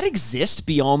 does that exist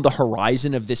beyond the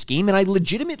horizon of this game? And I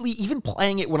legitimately, even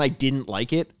playing it when I didn't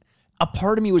like it, a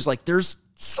part of me was like, there's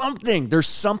something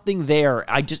there.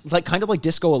 I just kind of like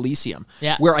Disco Elysium,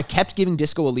 where I kept giving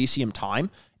Disco Elysium time.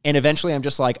 And eventually I'm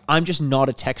just like, I'm just not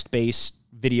a text-based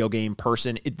video game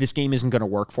person. This game isn't going to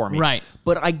work for me. Right.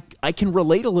 But I can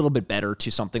relate a little bit better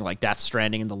to something like Death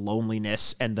Stranding and the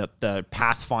loneliness and the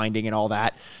pathfinding and all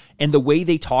that. And the way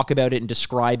they talk about it and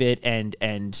describe it and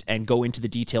go into the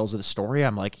details of the story,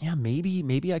 I'm like, yeah,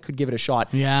 maybe I could give it a shot.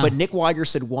 Yeah. But Nick Weiger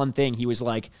said one thing. He was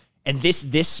like, and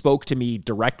this spoke to me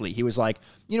directly. He was like,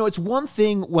 it's one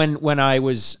thing when I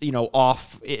was,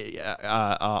 off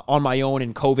on my own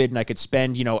in COVID and I could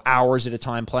spend, hours at a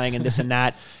time playing and this and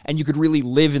that, and you could really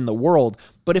live in the world.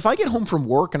 But if I get home from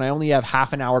work and I only have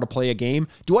half an hour to play a game,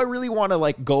 do I really want to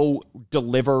like go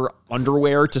deliver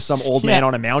underwear to some old man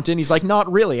on a mountain? He's like, not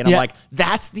really. And I'm like,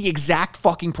 that's the exact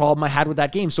fucking problem I had with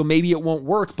that game. So maybe it won't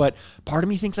work, but part of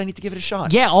me thinks I need to give it a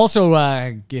shot. Yeah. Also,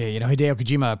 Hideo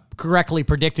Kojima correctly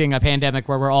predicting a pandemic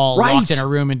where we're all locked in a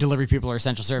room and delivery people are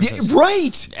essential services. Yeah,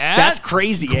 right. That's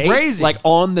crazy, eh? Crazy. Like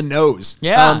on the nose.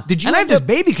 Yeah. Did you? And I have this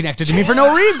baby connected to me for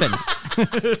no reason.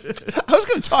 I was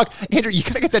going to talk. Andrew, you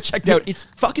got to get that checked out. It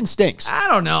fucking stinks. I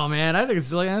don't know, man. I think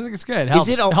it's good.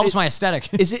 Helps my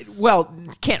aesthetic. Is it? Well,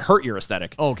 can't hurt your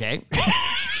aesthetic. Okay.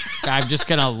 I'm just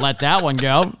going to let that one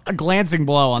go. A glancing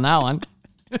blow on that one.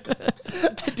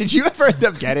 Did you ever end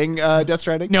up getting Death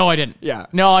Stranding? No, I didn't. Yeah.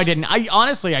 No, I didn't.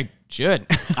 I should.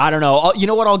 I don't know. You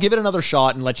know what? I'll give it another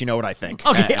shot and let you know what I think.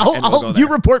 Okay, and you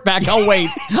report back. I'll wait.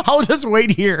 I'll just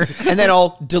wait here. And then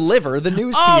I'll deliver the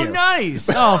news to you. Oh, nice.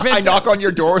 Oh, fantastic. I knock on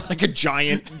your door with like a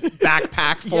giant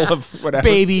backpack full of whatever.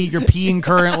 Baby, you're peeing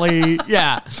currently.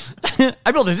 Yeah.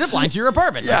 I built a zip line to your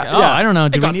apartment. Yeah. Like, I don't know.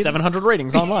 It got 700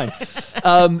 ratings online.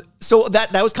 So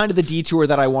that was kind of the detour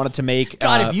that I wanted to make.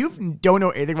 God, if you don't know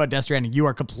anything about Death Stranding, you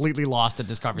are completely lost at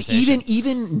this conversation.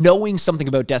 Even knowing something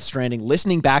about Death Stranding,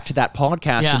 listening back to that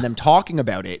podcast and them talking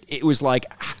about it, it was like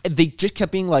they just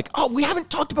kept being like, "Oh, we haven't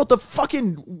talked about the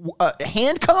fucking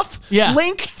handcuff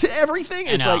link to everything."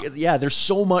 It's like, there's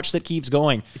so much that keeps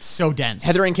going. It's so dense.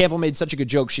 Heather Ann Campbell made such a good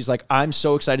joke. She's like, "I'm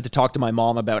so excited to talk to my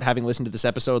mom about having listened to this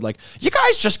episode. Like, you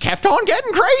guys just kept on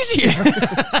getting crazier,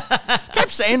 kept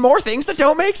saying more things that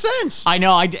don't make sense." I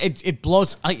know. It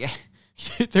blows.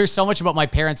 There's so much about my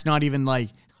parents not even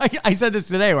like. I said this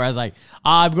today where I was like,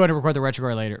 I'm going to record the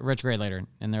retrograde later.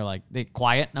 And they're like, they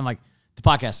quiet. And I'm like, the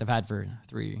podcast I've had for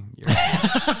 3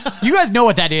 years. You guys know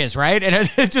what that is, right? And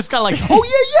it's just kind of like,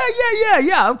 oh,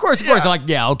 yeah. Of course. I'm like,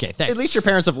 yeah, okay, thanks. At least your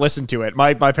parents have listened to it.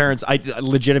 My parents, I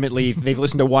legitimately, they've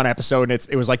listened to one episode and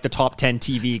it was like the top 10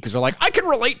 TV because they're like, I can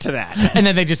relate to that. And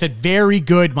then they just said, very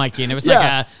good, Mikey. And it was like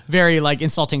a very like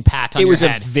insulting pat on your head.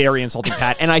 It was a very insulting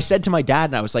pat. And I said to my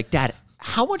dad, and I was like, Dad,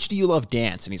 how much do you love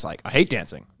dance? And he's like, I hate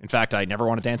dancing. In fact, I never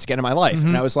want to dance again in my life. Mm-hmm.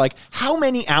 And I was like, how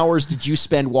many hours did you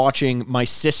spend watching my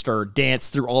sister dance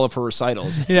through all of her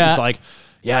recitals? Yeah. He's like,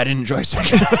 yeah, I didn't enjoy a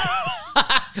second.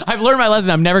 I've learned my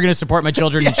lesson. I'm never going to support my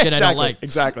children in shit I don't like.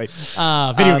 Exactly.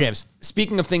 Video games.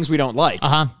 Speaking of things we don't like,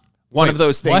 one of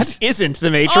those things isn't The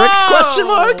Matrix? Question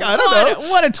mark? I don't know.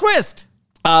 What a twist.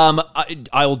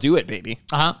 I will do it, baby.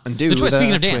 And do the twist.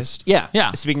 Speaking of dance,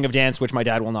 yeah. Speaking of dance, which my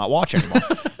dad will not watch anymore.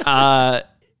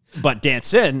 But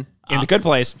Dance In The Good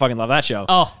Place, fucking love that show.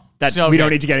 Oh, that so we good. don't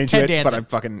need to get into it, dancing.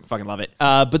 but I fucking love it.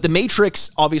 But The Matrix,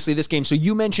 obviously, this game. So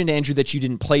you mentioned, Andrew, that you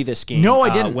didn't play this game. No, I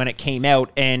didn't. When it came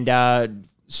out, and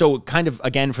so kind of,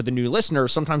 again, for the new listener,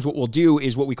 sometimes what we'll do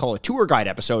is what we call a tour guide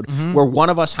episode, where one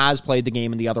of us has played the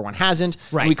game and the other one hasn't.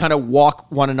 Right. And we kind of walk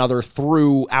one another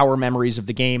through our memories of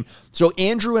the game. So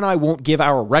Andrew and I won't give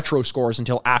our retro scores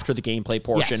until after the gameplay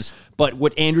portion. Yes. But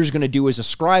what Andrew's going to do is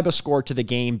ascribe a score to the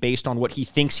game based on what he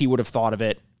thinks he would have thought of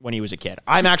it when he was a kid.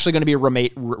 I'm actually going to be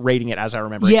rating it as I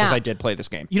remember it because I did play this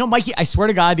game. You know, Mikey, I swear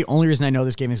to God, the only reason I know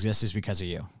this game exists is because of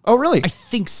you. Oh, really? I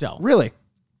think so. Really?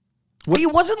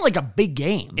 It wasn't like a big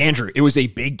game. Andrew, it was a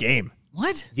big game.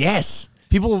 What? Yes.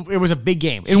 It was a big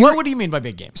game. And what do you mean by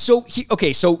big game? So,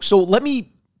 so let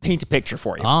me paint a picture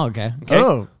for you. Oh, okay.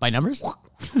 Oh, by numbers?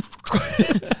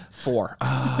 4.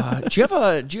 Do you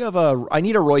have a? I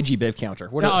need a Roy G. Biv counter.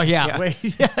 Wait,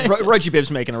 Roy G.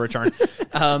 Biv's making a return.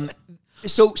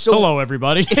 So hello,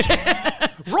 everybody.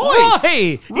 Roy,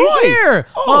 he's here.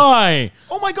 Hi.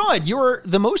 Oh my God, you're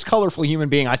the most colorful human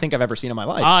being I think I've ever seen in my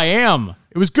life. I am.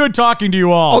 It was good talking to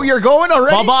you all. Oh, you're going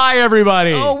already? Bye-bye,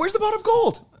 everybody. Oh, where's the pot of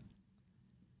gold?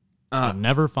 I'll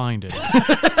never find it.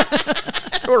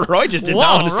 Roy just did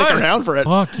not want to stick around for it.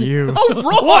 Fuck you. Oh,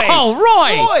 Roy! Whoa,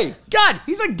 Roy! God,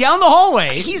 he's like down the hallway.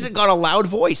 He's got a loud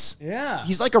voice. Yeah.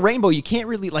 He's like a rainbow. You can't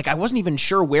really, like, I wasn't even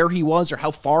sure where he was or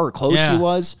how far or close he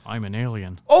was. I'm an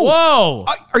alien. Oh! Whoa!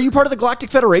 Are you part of the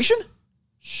Galactic Federation?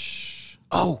 Shh.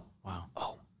 Oh. Wow.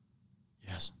 Oh.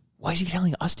 Yes. Why is he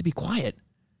telling us to be quiet?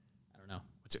 I don't know.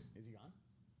 Is he gone?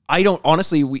 I don't,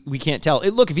 honestly, we can't tell.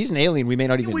 Look, if he's an alien, we may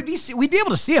not even... We'd be able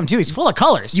to see him, too. He's full of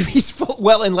colors. He's full,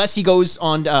 well, unless he goes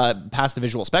on past the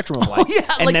visual spectrum of light,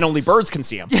 and then only birds can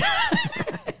see him.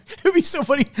 It would be so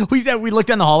funny. We look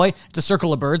down the hallway. It's a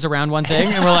circle of birds around one thing,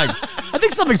 and we're like, I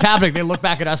think something's happening. They look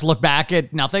back at us, look back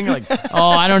at nothing. Like, oh,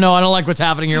 I don't know. I don't like what's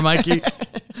happening here, Mikey.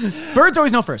 Birds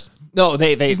always know first. No,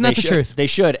 they Isn't that the should. truth? They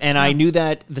should. And I knew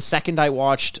that the second I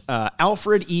watched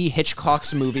Alfred E.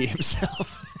 Hitchcock's movie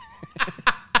himself.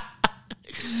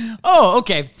 Oh,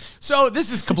 okay. So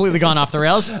this is completely gone off the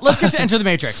rails. Let's get to Enter the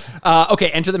Matrix. Okay,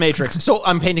 Enter the Matrix. So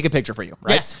I'm painting a picture for you,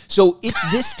 right? Yes. So it's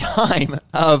this time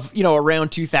of,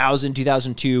 around 2000,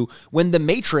 2002, when the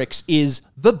Matrix is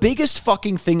the biggest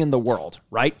fucking thing in the world,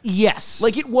 right? Yes.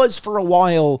 Like it was for a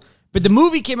while. But the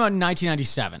movie came out in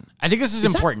 1997. I think this is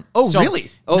important. Really?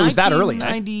 Oh, it was that early, eh?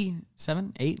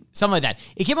 1997, 8, something like that.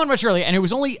 It came out much earlier, and it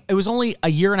was only a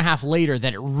year and a half later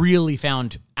that it really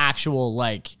found actual,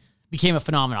 became a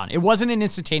phenomenon. It wasn't an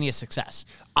instantaneous success.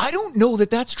 I don't know that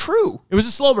that's true. It was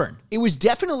a slow burn. It was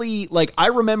definitely, I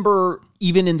remember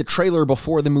even in the trailer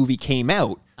before the movie came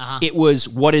out, it was,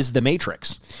 what is the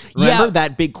Matrix? Remember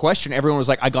that big question? Everyone was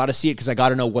like, I got to see it because I got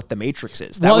to know what the Matrix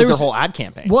is. That was their whole ad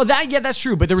campaign. Well, that's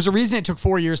true. But there was a reason it took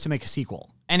 4 years to make a sequel.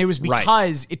 And it was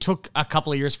because it took a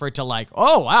couple of years for it to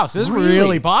oh, wow, so this is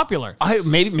really popular.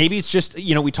 Maybe it's just,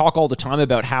 we talk all the time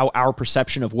about how our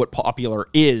perception of what popular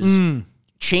is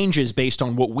changes based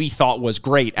on what we thought was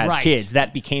great as kids.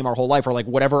 That became our whole life, or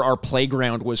whatever our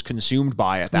playground was consumed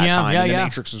by at that time. And the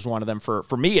Matrix was one of them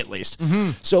for me, at least.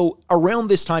 So around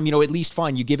this time, at least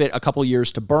fine, you give it a couple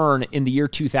years to burn. In the year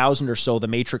 2000 or so, the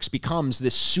Matrix becomes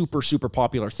this super, super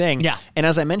popular thing. Yeah. And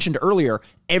as I mentioned earlier,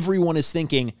 everyone is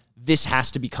thinking this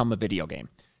has to become a video game.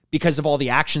 Because of all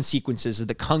the action sequences,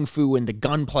 the kung fu and the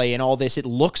gunplay and all this, it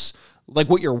looks like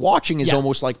what you're watching is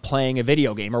almost like playing a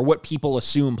video game, or what people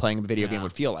assume playing a video game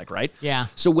would feel like, right? Yeah.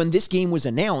 So when this game was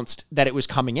announced that it was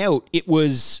coming out, it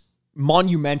was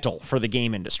monumental for the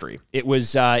game industry. It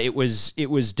was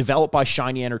developed by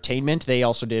Shiny Entertainment. They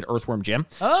also did Earthworm Jim.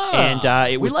 Oh, and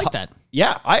it was we like that.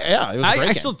 Yeah, it was a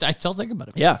great game. I still think about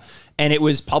it. Yeah, and it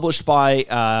was published by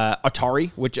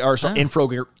Atari,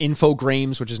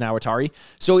 Infogrames, which is now Atari.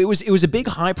 So it was a big,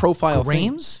 high profile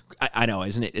Grames? thing. I know,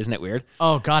 isn't it weird?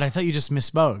 Oh God, I thought you just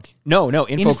misspoke. No,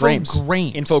 Infogrames.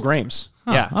 Infogrames.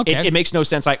 Huh, yeah, okay. It makes no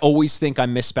sense. I always think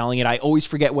I'm misspelling it. I always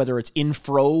forget whether it's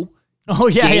Info. Oh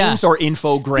yeah, games or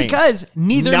Infogrames, because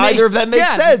neither of them make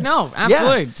sense. No,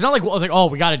 absolutely. It's not like I was like, oh,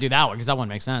 we got to do that one because that one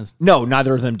makes sense. No,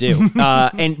 neither of them do.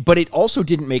 But it also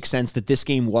didn't make sense that this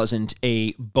game wasn't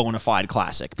a bona fide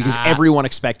classic, because everyone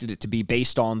expected it to be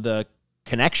based on the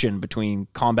connection between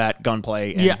combat,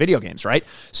 gunplay, and video games, right?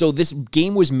 So this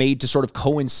game was made to sort of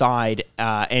coincide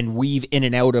and weave in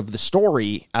and out of the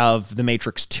story of The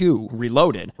Matrix 2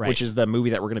 Reloaded, which is the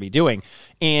movie that we're going to be doing.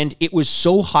 And it was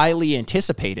so highly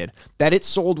anticipated that it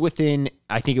sold within,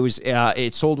 I think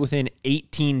it sold within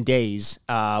 18 days,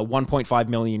 1.5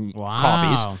 million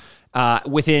copies.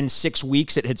 Within 6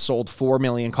 weeks, it had sold 4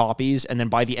 million copies. And then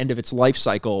by the end of its life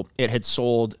cycle, it had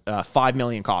sold 5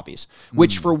 million copies,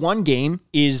 which for one game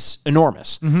is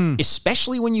enormous,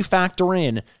 especially when you factor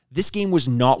in this game was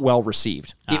not well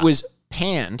received. It was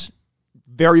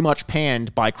very much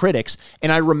panned by critics.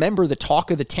 And I remember the talk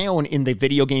of the town in the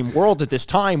video game world at this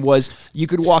time was you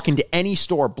could walk into any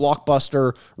store,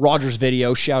 Blockbuster, Rogers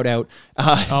Video, shout out,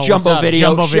 Jumbo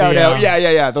Video, shout out.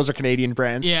 Yeah. Those are Canadian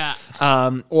brands. Yeah.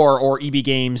 Or EB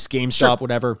Games, GameStop,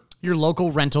 whatever. Your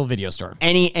local rental video store.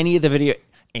 Any of the video...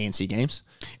 ANC Games.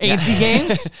 ANC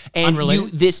Games? And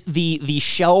the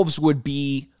shelves would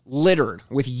be littered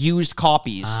with used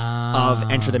copies of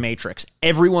Enter the Matrix.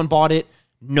 Everyone bought it.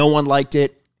 No one liked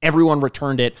it. Everyone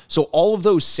returned it. So all of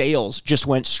those sales just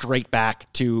went straight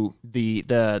back to the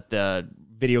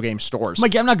video game stores.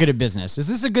 Mike, I'm not good at business. Is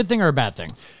this a good thing or a bad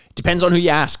thing? Depends on who you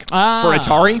ask. For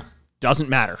Atari, doesn't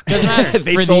matter. Doesn't matter.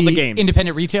 They For sold the games.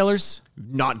 Independent retailers?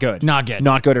 Not good. Not good.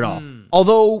 Not good at all.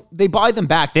 Although they buy them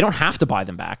back. They don't have to buy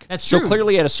them back. That's true. So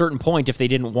clearly at a certain point, if they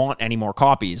didn't want any more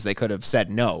copies, they could have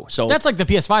said no. So that's like the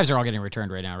PS5s are all getting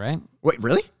returned right now, right? Wait,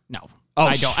 really? No. Oh,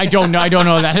 I don't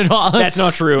know that at all. That's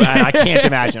not true. I can't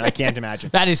imagine.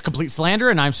 That is complete slander,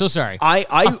 and I'm so sorry.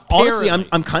 I honestly,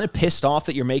 I'm kind of pissed off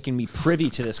that you're making me privy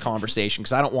to this conversation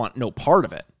because I don't want no part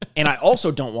of it. And I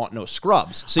also don't want no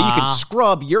scrubs. So you can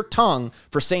scrub your tongue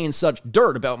for saying such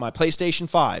dirt about my PlayStation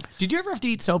 5. Did you ever have to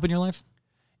eat soap in your life?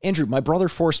 Andrew, my brother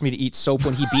forced me to eat soap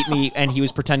when he beat me and he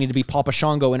was pretending to be Papa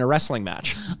Shango in a wrestling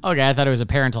match. Okay, I thought it was a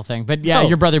parental thing. But yeah,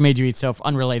 your brother made you eat soap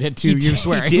unrelated to you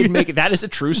swearing. He did make it. That is a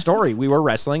true story. We were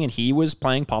wrestling and he was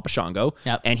playing Papa Shango.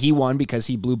 Yep. And he won because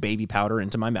he blew baby powder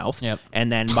into my mouth. Yep.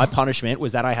 And then my punishment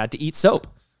was that I had to eat soap.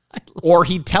 Or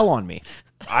he'd tell on me.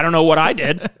 I don't know what I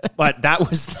did, but that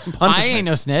was the punishment. I ain't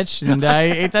no snitch, and I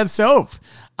ate that soap.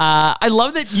 I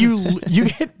love that you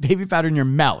get baby powder in your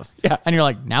mouth, and you're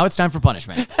like, now it's time for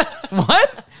punishment.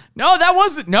 What? No, that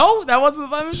wasn't the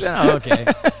punishment. Oh, okay.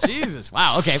 Jesus.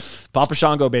 Wow. Okay. Papa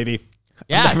Shango, baby.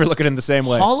 Yeah. I'm never looking in the same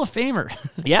way. Hall of Famer.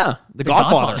 Yeah. The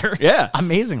Godfather. Yeah.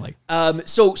 Amazingly.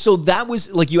 So that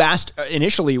was like you asked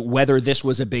initially whether this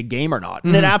was a big game or not.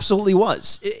 And it absolutely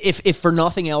was. If for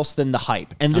nothing else than the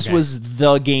hype. And this was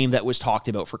the game that was talked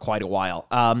about for quite a while.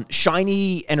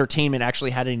 Shiny Entertainment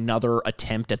actually had another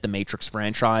attempt at the Matrix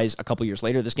franchise a couple years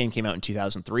later. This game came out in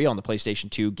 2003 on the PlayStation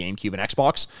 2, GameCube, and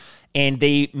Xbox. And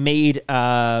they made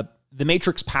The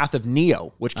Matrix Path of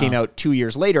Neo, which came out 2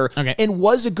 years later, and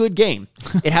was a good game.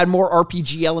 It had more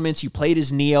RPG elements. You played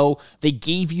as Neo. They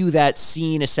gave you that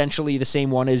scene, essentially the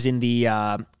same one as in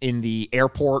the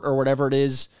airport or whatever it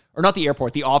is. Or not the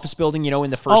airport, the office building, in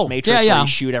the first Matrix where you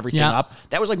shoot everything up.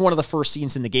 That was like one of the first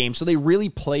scenes in the game. So they really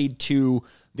played to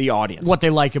the audience. What they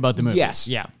like about the movie. Yes.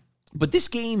 Yeah. But this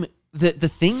game, the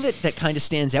thing that kind of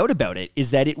stands out about it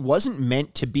is that it wasn't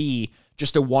meant to be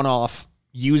just a one-off,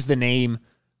 use the name,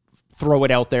 throw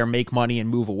it out there, make money, and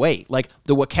move away. Like,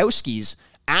 the Wachowskis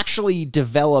actually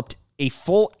developed a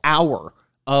full hour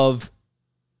of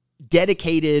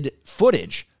dedicated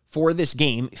footage for this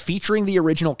game featuring the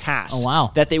original cast. Oh,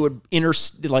 wow. That they would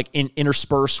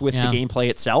intersperse with the gameplay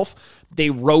itself.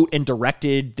 They wrote and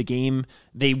directed the game.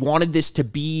 They wanted this to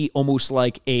be almost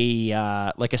like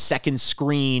a second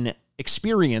screen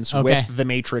experience with The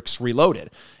Matrix Reloaded.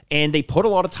 And they put a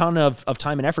lot of ton of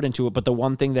time and effort into it, but the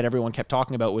one thing that everyone kept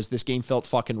talking about was this game felt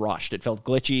fucking rushed. It felt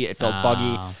glitchy, it felt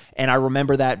buggy, and I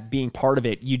remember that being part of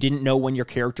it. You didn't know when your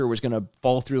character was going to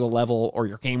fall through the level or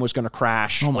your game was going to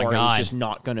crash or it was just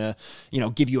not going to,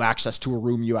 give you access to a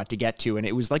room you had to get to, and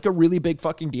it was like a really big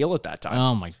fucking deal at that time.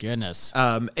 Oh my goodness.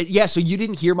 So you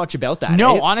didn't hear much about that.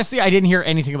 No, honestly, I didn't hear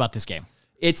anything about this game.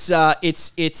 It's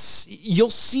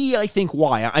you'll see, I think,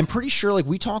 why. I'm pretty sure, like,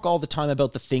 we talk all the time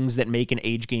about the things that make an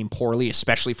age game poorly,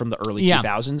 especially from the early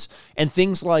 2000s, and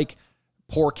things like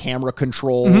poor camera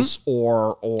controls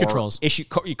or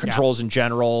controls in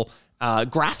general.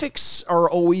 Graphics are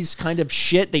always kind of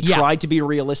shit. They tried to be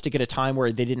realistic at a time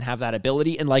where they didn't have that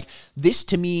ability. And like this,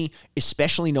 to me,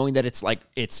 especially knowing that it's like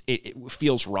it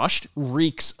feels rushed,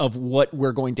 reeks of what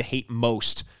we're going to hate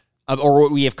most. Or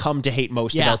what we have come to hate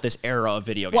most about this era of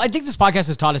video games. Well, I think this podcast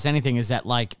has taught us anything is that,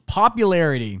 like,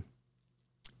 popularity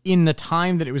in the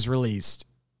time that it was released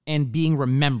and being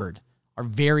remembered are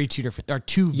very two different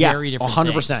very different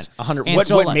 100%. things.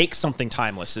 100%. What makes something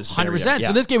timeless is 100%.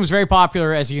 So this game was very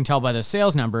popular, as you can tell by the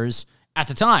sales numbers at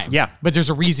the time. Yeah. But there's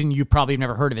a reason you probably have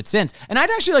never heard of it since. And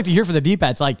I'd actually like to hear from the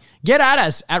D-pads, like, get at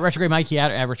us at Retrograde Mikey,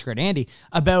 at Retrograde Andy,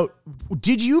 about,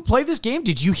 did you play this game?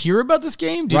 Did you hear about this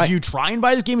game? Did you try and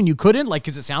buy this game and you couldn't? Like,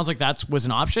 because it sounds like that was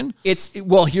an option.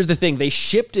 Well, here's the thing. They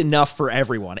shipped enough for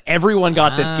everyone. Everyone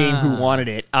got this game who wanted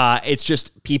it. It's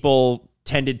just people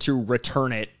tended to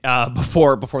return it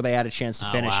before they had a chance to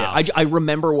finish it. I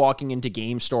remember walking into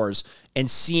game stores and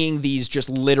seeing these just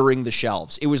littering the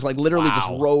shelves. It was like literally just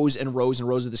rows and rows and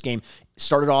rows of this game.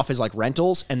 Started off as like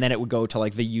rentals, and then it would go to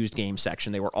like the used game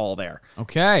section. They were all there.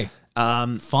 Okay.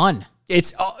 Fun.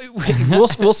 It's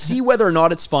we'll see whether or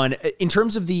not it's fun. In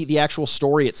terms of the actual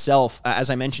story itself, as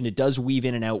I mentioned, it does weave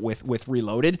in and out with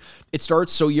Reloaded. It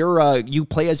starts so you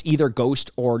play as either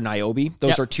Ghost or Niobe.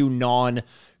 Those are two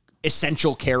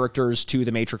essential characters to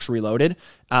The Matrix Reloaded.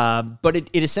 But it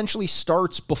essentially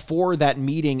starts before that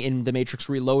meeting in The Matrix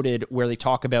Reloaded where they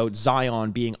talk about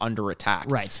Zion being under attack.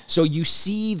 Right. So you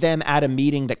see them at a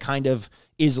meeting that kind of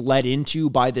is led into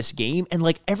by this game. And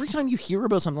like every time you hear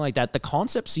about something like that, the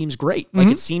concept seems great. Like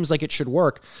it seems like it should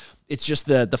work. It's just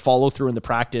the follow through and the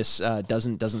practice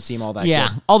doesn't seem all that good. Yeah,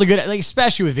 all the good, like,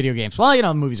 especially with video games.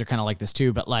 Well, movies are kind of like this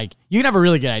too, but like you can have a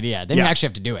really good idea, then you actually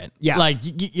have to do it. Yeah, like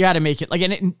you got to make it. Like,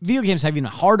 and video games have even a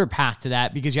harder path to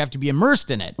that because you have to be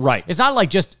immersed in it. Right. It's not like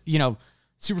just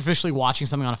superficially watching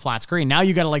something on a flat screen. Now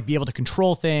you got to like be able to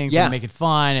control things Yeah. and make it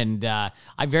fun. And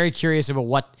I'm very curious about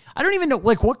what I don't even know.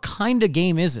 Like, what kind of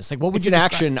game is this? Like, what would It's you an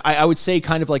describe? action. I would say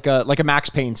kind of like a Max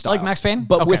Payne style, Like Max Payne?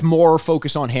 but Okay. with more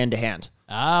focus on hand to hand.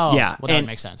 Oh, Yeah, well, that and-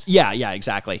 makes sense. Yeah,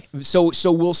 exactly. So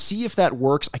we'll see if that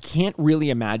works. I can't really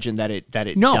imagine that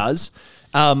it No. does.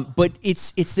 But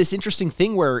it's this interesting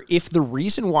thing where if the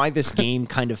reason why this game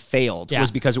kind of failed Yeah.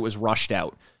 was because it was rushed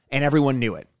out and everyone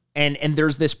knew it, and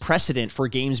there's this precedent for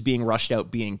games being rushed out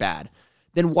being bad,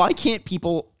 then why can't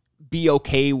people be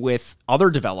okay with other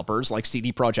developers like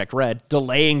CD Projekt Red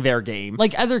delaying their game?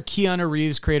 Like other Keanu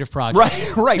Reeves creative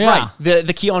projects. Right. Yeah. The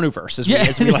Keanu-verse,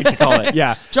 as we like to call it.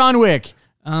 Yeah. John Wick,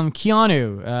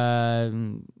 Keanu,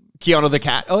 Keanu the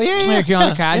cat. Oh, yeah. Keanu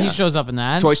the cat. He shows up in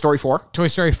that. Toy Story 4. Toy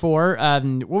Story 4.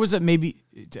 What was it? Maybe,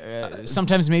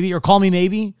 sometimes maybe, or Call Me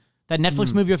Maybe. That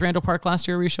Netflix movie with Randall Park last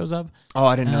year where he shows up. Oh,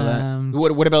 I didn't know that.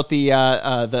 What about the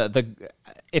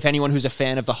if anyone who's a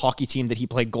fan of the hockey team that he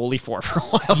played goalie for a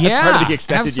while? That's part of the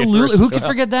extended absolutely. universe Who as could well.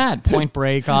 forget that? Point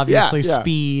Break, obviously. Yeah.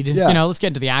 Speed. Yeah. You know, let's get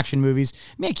into the action movies.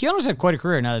 Man, Keanu's had quite a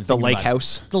career. Now that I The think Lake about it.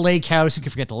 House. The Lake House. Who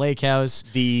could forget the Lake House?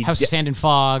 The House of Sand and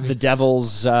Fog. The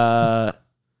Devil's The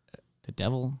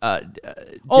Devil.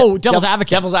 Devil's Advocate.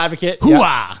 Devil's Advocate.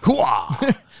 Hooah!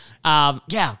 Hooah!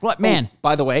 Yeah. What man?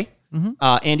 By the way,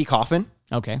 Andy Kaufman.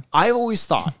 Okay. I've always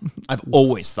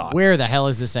thought. Where the hell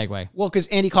is this segue? Well, because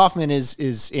Andy Kaufman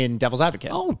is in Devil's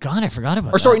Advocate. Oh God, I forgot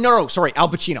about. Or that. sorry, Al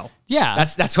Pacino. Yeah.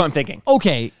 That's what I'm thinking.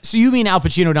 Okay, so you mean Al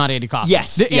Pacino, not Andy Kaufman?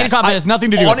 Yes, Andy Kaufman has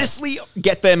nothing to do with it. Honestly,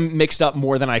 get them mixed up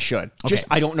more than I should. Just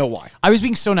I don't know why. I was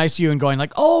being so nice to you and going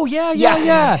like, oh, yeah.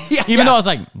 Yeah, Even though I was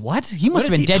like, what? He must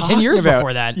have is been he dead 10 talking years about?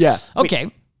 before that. Yeah.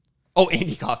 Okay. Oh,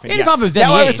 Andy Kaufman. Andy Kaufman was dead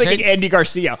Now in the I was 80s, thinking right? Andy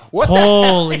Garcia. What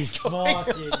Holy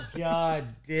fucking God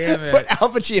damn it. But Al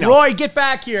Pacino. Roy, get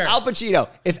back here. Al Pacino.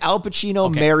 If Al Pacino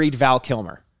married Val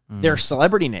Kilmer, their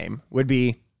celebrity name would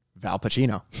be Val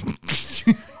Pacino.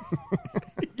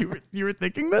 You were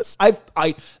thinking this?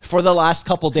 I for the last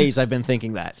couple days I've been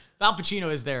thinking that. Val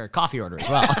Pacino is their coffee order as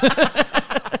well.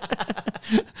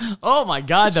 Oh my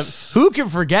God! Who can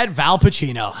forget Val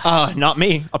Pacino? Not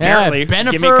me. Apparently, Yeah,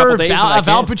 give me a couple days. and I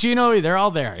Val can. Pacino, they're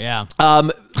all there. Yeah.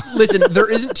 Listen, there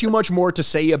isn't too much more to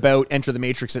say about Enter the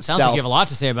Matrix itself. Sounds like you have a lot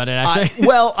to say about it, actually.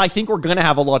 Well, I think we're going to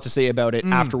have a lot to say about it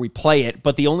after we play it.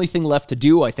 But the only thing left to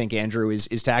do, I think, Andrew, is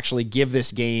to actually give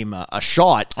this game a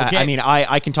shot. Okay. I mean,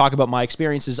 I can talk about my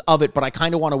experiences of it, but I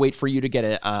kind of want to wait for you to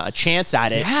get a chance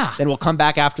at it. Yeah. Then we'll come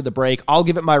back after the break. I'll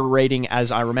give it my rating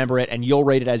as I remember it, and you'll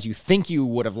rate it as you think you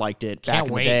would have liked it back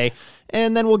in wait. the day.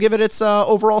 And then we'll give it its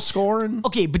overall score. And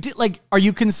Okay, but are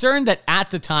you concerned that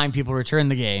at the time people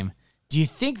returned the game, do you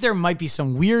think there might be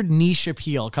some weird niche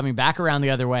appeal coming back around the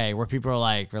other way where people are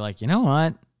like, you know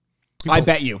what? I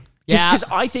bet you. Yeah. Because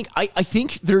I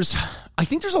think there's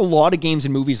a lot of games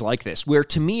and movies like this where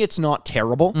to me it's not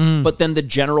terrible, but then the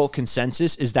general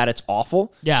consensus is that it's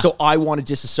awful. Yeah. So I want to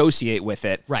disassociate with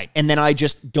it. Right. And then I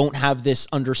just don't have this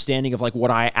understanding of like what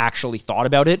I actually thought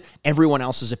about it. Everyone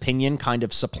else's opinion kind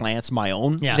of supplants my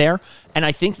own there. And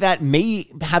I think that may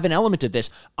have an element of this.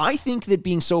 I think that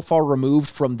being so far removed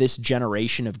from this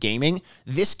generation of gaming,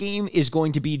 this game is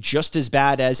going to be just as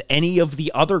bad as any of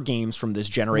the other games from this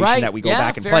generation Right. that we go Yeah,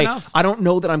 back and fair play. enough. I don't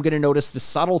know that I'm going to notice the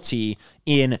subtlety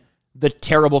in the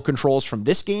terrible controls from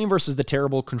this game versus the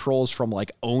terrible controls from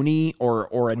like Oni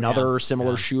or another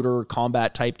similar shooter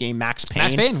combat type game, Max Payne.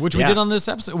 Max Payne, which we did on this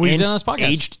episode. We did on this podcast.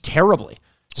 Aged terribly.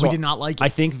 We did not like it. I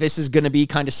think this is going to be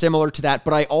kind of similar to that,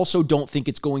 but I also don't think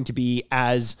it's going to be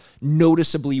as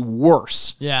noticeably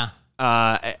worse. Yeah.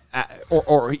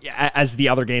 Or as the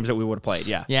other games that we would have played.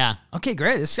 Yeah. Yeah. Okay,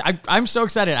 great. I'm so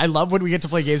excited. I love when we get to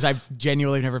play games I've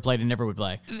genuinely never played and never would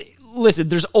play. Listen,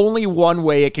 there's only one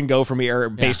way it can go from here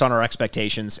based on our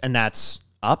expectations, and that's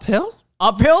uphill.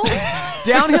 Uphill?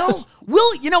 Downhill?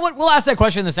 You know what? We'll ask that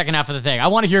question in the second half of the thing. I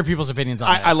want to hear people's opinions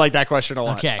on this. I like that question a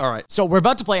lot. Okay. All right. So we're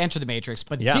about to play Enter the Matrix,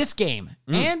 but this game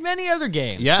and many other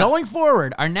games going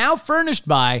forward are now furnished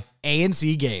by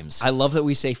A&C Games. I love that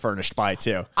we say furnished by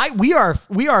too. We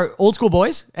are old school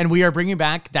boys, and we are bringing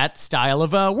back that style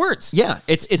of words. Yeah,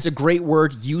 it's a great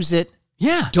word. Use it.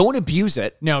 Yeah. Don't abuse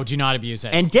it. No, do not abuse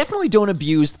it. And definitely don't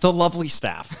abuse the lovely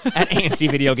staff at A&C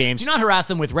Video Games. do not harass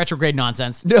them with retrograde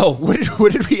nonsense. No, what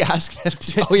did we ask them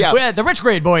to? Oh yeah, The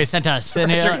retrograde boys sent us.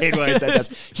 And, retrograde boys sent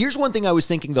us. Here's one thing I was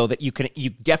thinking though that you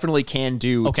definitely can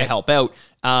do to help out.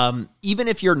 Even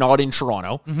if you're not in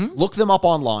Toronto, look them up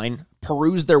online.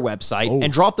 Peruse their website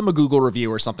and drop them a Google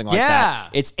review or something like that.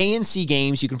 It's A&C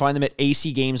Games. You can find them at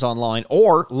AC Games Online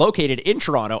or located in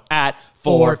Toronto at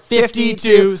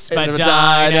 452 Spadina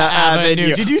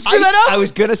Avenue. Did you screw that up? I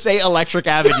was going to say Electric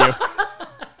Avenue.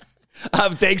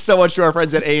 Thanks so much to our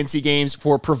friends at A&C Games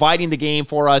for providing the game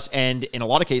for us, and in a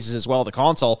lot of cases as well, the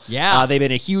console. Yeah. They've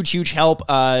been a huge help.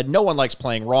 No one likes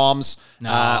playing ROMs.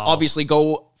 No. Obviously,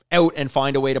 go out and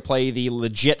find a way to play the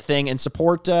legit thing and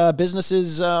support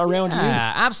businesses around you.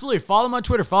 Yeah, absolutely. Follow them on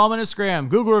Twitter, follow them on Instagram,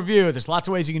 Google review. There's lots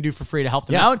of ways you can do for free to help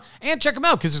them out, and check them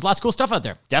out because there's lots of cool stuff out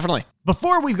there. Definitely.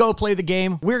 Before we go play the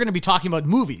game, we're going to be talking about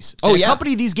movies. Oh, yeah.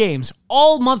 Accompany these games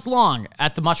all month long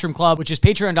at the Mushroom Club, which is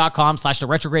patreon.com/the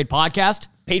Retrograde Podcast.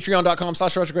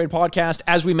 Patreon.com/Retrograde Podcast.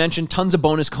 As we mentioned, tons of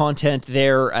bonus content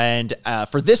there. And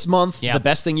for this month, the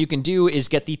best thing you can do is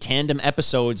get the tandem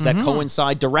episodes that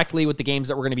coincide directly with the games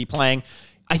that we're going to be playing.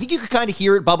 I think you could kind of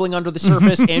hear it bubbling under the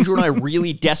surface. Andrew and I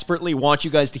really desperately want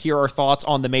you guys to hear our thoughts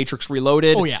on The Matrix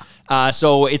Reloaded. Oh, yeah.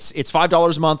 So it's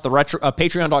 $5 a month,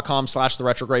 patreon.com/the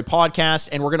Retrograde Podcast.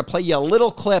 And we're going to play you a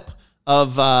little clip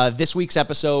of this week's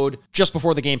episode just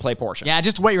before the gameplay portion. Yeah,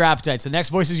 just to whet your appetite. So the next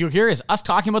voices you'll hear is us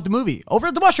talking about the movie over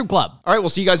at the Mushroom Club. All right, we'll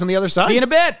see you guys on the other side. See you in a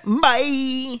bit.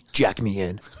 Bye. Jack me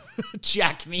in.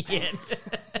 Jack me in.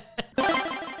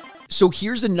 So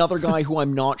here's another guy who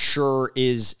I'm not sure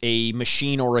is a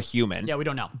machine or a human. Yeah, we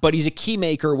don't know. But he's a key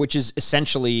maker, which is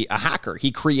essentially a hacker. He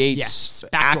creates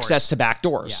access to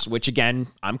backdoors, which, again,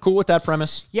 I'm cool with that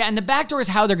premise. Yeah, and the backdoor is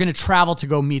how they're going to travel to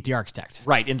go meet the architect.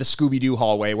 Right, in the Scooby-Doo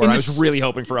hallway, where I was really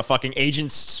hoping for a fucking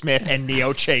Agent Smith and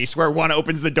Neo chase, where one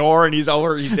opens the door and he's down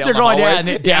they're going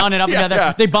down and up and down.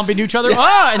 Yeah. They bump into each other,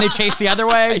 and they chase the other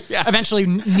way. Eventually,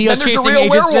 Neo's chasing Agent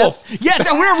werewolf. Smith. Yes,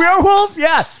 a real werewolf.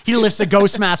 Yeah, he lifts the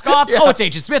ghost mask off. Oh, it's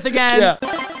Agent Smith again.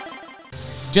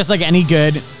 Just like any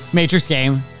good Matrix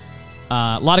game,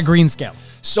 a lot of green scale.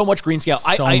 So much green scale.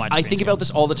 I think about this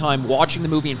all the time, watching the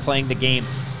movie and playing the game.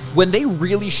 When they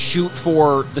really shoot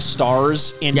for the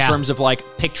stars in terms of like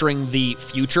picturing the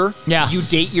future, you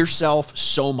date yourself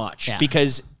so much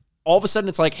because all of a sudden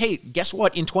it's like, hey, guess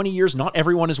what? In 20 years, not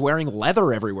everyone is wearing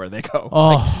leather everywhere they go.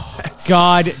 Oh,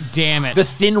 God damn it. The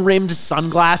thin-rimmed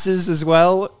sunglasses as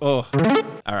well. Oh.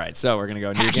 All right, so we're going to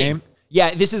go new game.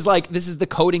 Yeah, this is the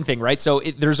coding thing, right? So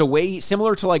there's a way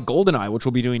similar to like GoldenEye, which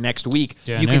we'll be doing next week.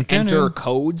 You can enter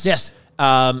codes. Yes.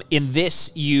 In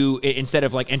this, you instead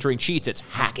of like entering cheats, it's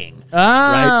hacking.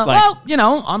 Right? Well,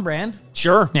 on brand.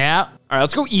 Sure. Yeah. All right,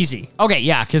 let's go easy. Okay,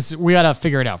 yeah, because we got to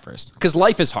figure it out first. Because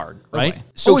life is hard, right? Okay.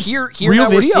 So here now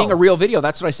we're seeing a real video.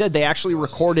 That's what I said. They actually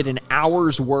recorded an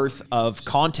hour's worth of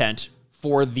content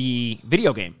for the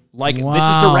video game. Like, this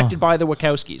is directed by the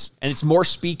Wachowskis. And it's more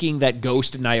speaking that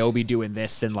Ghost and Niobe do in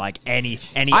this than, like, any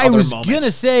other moment. I was going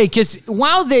to say, because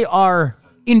while they are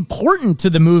important to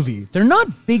the movie, they're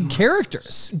not big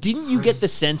characters. Didn't you get the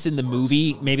sense in the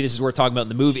movie, maybe this is worth talking about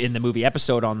in the movie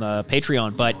episode on the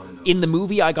Patreon, but in the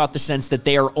movie I got the sense that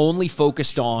they are only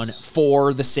focused on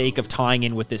for the sake of tying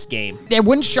in with this game. It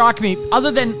wouldn't shock me, other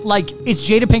than, like, it's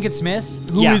Jada Pinkett Smith,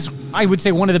 who is, I would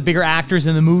say, one of the bigger actors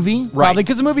in the movie. Right. Probably,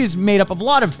 because the movie is made up of a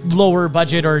lot of lower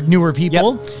budget or newer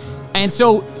people. Yep. And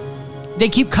so they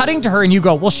keep cutting to her and you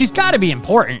go, well, she's got to be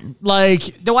important.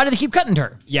 Like, then why do they keep cutting to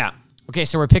her? Yeah. Okay,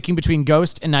 so we're picking between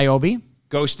Ghost and Niobe.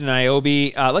 Ghost and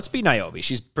Niobe. Let's be Niobe.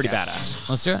 She's pretty badass.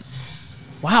 Let's do it.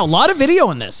 Wow, a lot of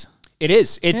video in this. It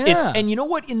is. It's and you know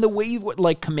what? In the way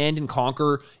like Command and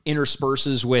Conquer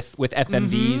intersperses with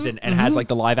FMVs and has like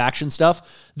the live action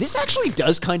stuff, this actually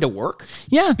does kind of work.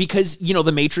 Yeah. Because,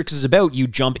 the Matrix is about you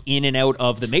jump in and out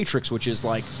of the Matrix, which is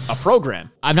like a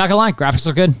program. I'm not gonna lie, graphics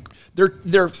are good.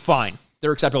 They're fine.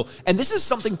 They're acceptable. And this is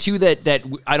something, too, that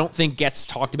I don't think gets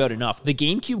talked about enough. The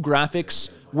GameCube graphics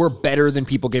were better than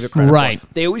people gave it credit for.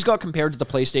 They always got compared to the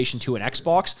PlayStation 2 and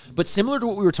Xbox, but similar to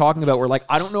what we were talking about, where like,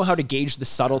 I don't know how to gauge the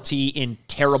subtlety in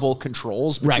terrible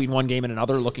controls between one game and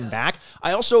another looking back.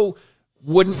 I also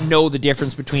wouldn't know the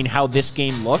difference between how this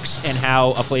game looks and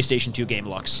how a PlayStation 2 game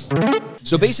looks.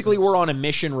 So basically, we're on a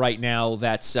mission right now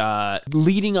that's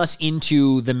leading us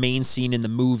into the main scene in the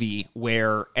movie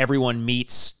where everyone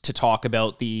meets to talk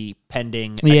about the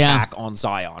pending attack on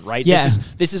Zion, right? Yeah.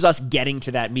 This is us getting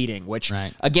to that meeting, which,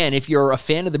 again, if you're a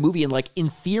fan of the movie and, like, in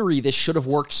theory, this should have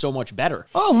worked so much better.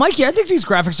 Oh, Mikey, I think these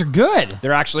graphics are good.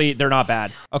 They're not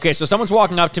bad. Okay, so someone's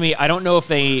walking up to me. I don't know if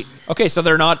they... Okay, so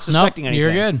they're not suspecting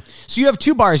anything. You're good. So you have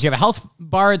two bars. You have a health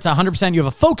bar that's 100%. You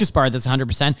have a focus bar that's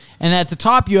 100%. And at the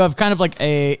top, you have kind of like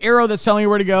a arrow that's telling you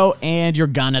where to go and your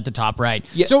gun at the top right.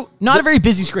 Yeah, so not a very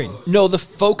busy screen. No, the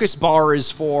focus bar is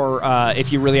for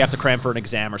if you really have to cram for an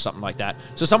exam or something like that.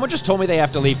 So someone just told me they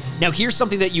have to leave. Now, here's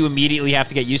something that you immediately have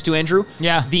to get used to, Andrew.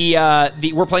 Yeah.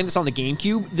 We're playing this on the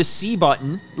GameCube. The C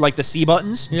button, like the C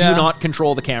buttons, do not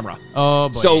control the camera. Oh,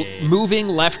 boy. So moving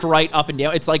left, right, up, and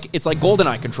down, it's like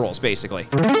GoldenEye controls, basically.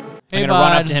 Hey, I'm going to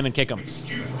run up to him and kick him.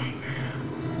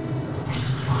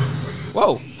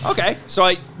 Whoa, okay. So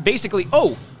I basically...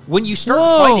 Oh, when you start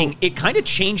fighting, it kind of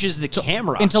changes the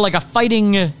camera into like a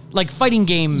fighting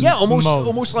game. Yeah, mode.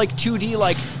 almost like 2D,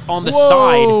 like on the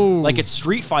side, like it's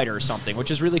Street Fighter or something,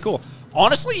 which is really cool.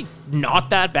 Honestly, not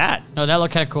that bad. No, that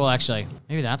looked kind of cool, actually.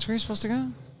 Maybe that's where you're supposed to go?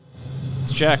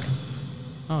 Let's check.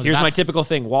 Oh, Here's my typical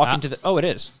thing. It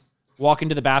is. Walk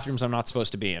into the bathrooms I'm not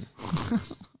supposed to be in.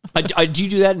 Do you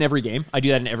do that in every game? I do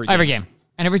that in every game. Every game.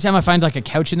 And every time I find like a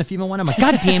couch in the female one, I'm like,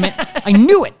 God damn it. I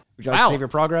knew it. Would you like to save your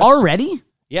progress? Already?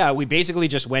 Yeah, we basically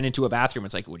just went into a bathroom.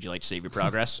 It's like, would you like to save your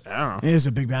progress? I don't know. It is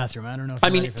a big bathroom. I don't know.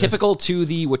 If Typical to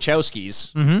the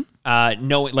Wachowskis,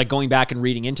 like going back and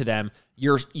reading into them,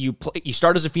 you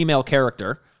start as a female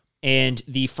character, and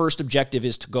the first objective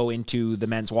is to go into the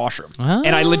men's washroom. Oh.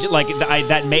 And I legit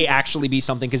that may actually be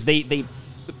something because they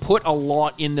put a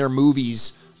lot in their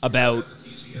movies about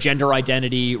gender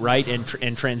identity, right, and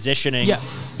transitioning. Yeah.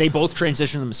 They both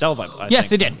transitioned themselves, I yes,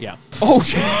 think. They did. Yeah. Oh,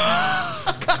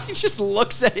 guy just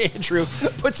looks at Andrew,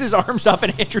 puts his arms up,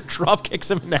 and Andrew drop kicks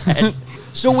him in the head.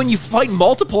 So when you fight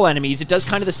multiple enemies, it does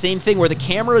kind of the same thing where the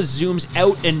camera zooms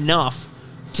out enough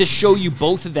to show you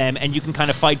both of them, and you can kind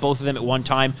of fight both of them at one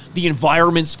time. The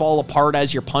environments fall apart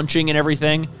as you're punching and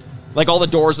everything. Like all the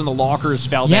doors in the lockers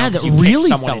fell down. Yeah, that really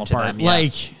fell apart. Yeah.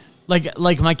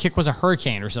 Like my kick was a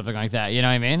hurricane or something like that. You know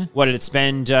what I mean? What, did it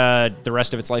spend the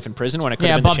rest of its life in prison when it could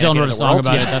have been Bob the champion Dylan wrote a song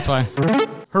about it. That's why.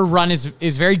 Her run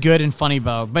is very good and funny,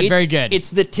 Bo, but very good. It's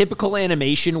the typical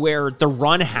animation where the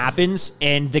run happens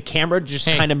and the camera just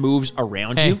kind of moves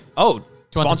around you. Oh,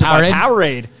 sponsored by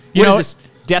Powerade. What is this?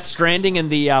 Death Stranding and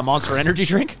the Monster Energy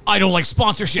drink? I don't like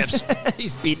sponsorships.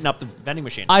 He's beating up the vending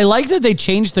machine. I like that they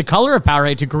changed the color of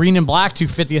Powerade to green and black to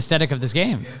fit the aesthetic of this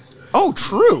game. Oh,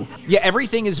 true. Yeah,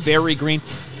 everything is very green.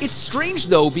 It's strange,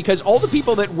 though, because all the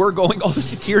people that were going, all the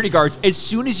security guards, as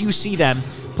soon as you see them,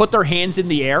 put their hands in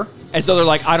the air as though they're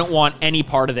like, I don't want any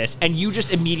part of this. And you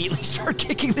just immediately start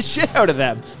kicking the shit out of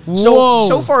them.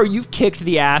 So far, you've kicked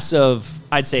the ass of,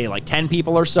 I'd say, like 10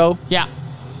 people or so. Yeah.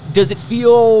 Does it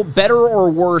feel better or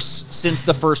worse since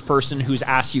the first person whose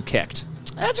ass you kicked?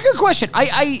 That's a good question.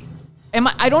 I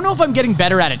don't know if I'm getting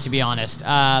better at it, to be honest. They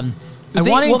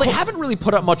haven't really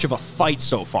put up much of a fight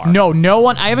so far. No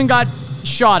one. I haven't got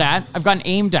shot at. I've gotten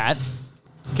aimed at.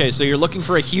 Okay, so you're looking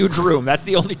for a huge room. That's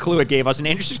the only clue it gave us. And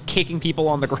Andrew's just kicking people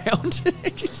on the ground.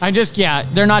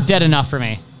 They're not dead enough for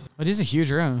me. It is a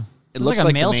huge room. It looks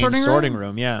like a mail sorting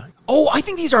room, yeah. Oh, I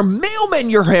think these are mailmen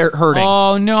you're hurting.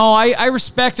 Oh, no. I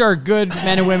respect our good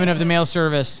men and women of the mail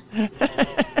service.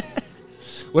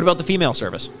 What about the female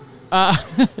service?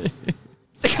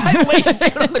 The guy lays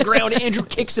down on the ground, Andrew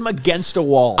kicks him against a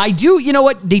wall. I do, you know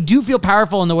what? They do feel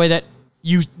powerful in the way that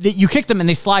you kick them and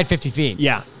they slide 50 feet.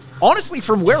 Yeah. Honestly,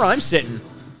 from where I'm sitting,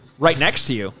 right next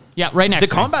to you. Yeah, right next to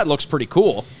the combat looks pretty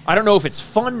cool. I don't know if it's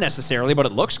fun necessarily, but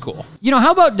it looks cool. You know,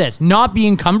 how about this? Not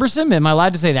being cumbersome? Am I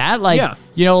allowed to say that?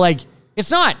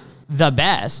 It's not the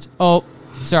best. Oh,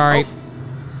 sorry.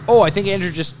 Oh, I think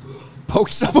Andrew just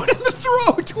poked someone in the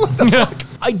throat. What the fuck?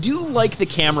 I do like the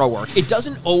camera work. It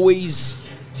doesn't always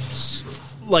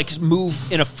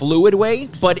move in a fluid way,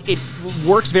 but it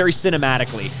works very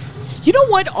cinematically. You know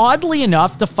what? Oddly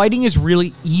enough, the fighting is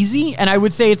really easy, and I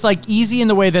would say it's easy in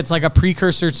the way that's like a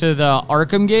precursor to the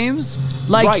Arkham games.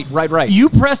 Right. You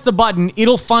press the button,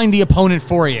 it'll find the opponent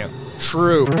for you.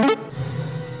 True.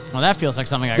 Well, that feels like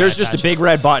something There's just a big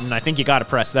red button. I think you got to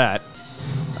press that.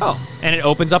 Oh, and it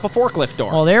opens up a forklift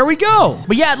door. Well, there we go.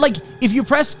 But yeah, if you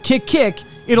press kick,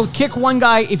 it'll kick one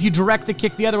guy. If you direct the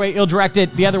kick the other way, it'll direct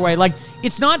it the other way.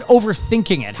 It's not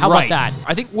overthinking it. How about that?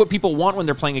 I think what people want when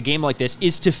they're playing a game like this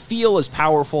is to feel as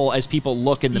powerful as people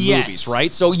look in the movies,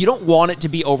 right? So you don't want it to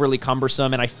be overly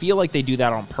cumbersome, and I feel like they do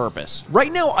that on purpose.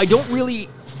 Right now, I don't really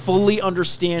fully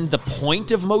understand the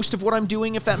point of most of what I'm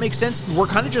doing, if that makes sense. We're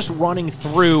kind of just running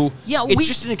through. Yeah, it's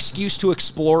just an excuse to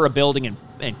explore a building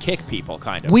and kick people,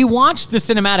 kind of. We watched the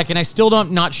cinematic, and I still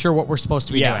not sure what we're supposed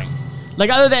to be doing.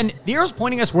 Other than the arrow's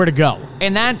pointing us where to go,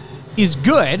 and that is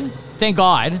good, thank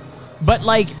God. But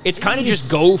it's kind of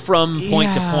just go from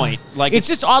point to point. It's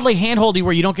just oddly handholdy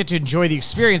where you don't get to enjoy the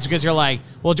experience because you're like,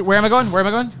 well, where am I going? Where am I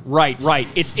going? Right.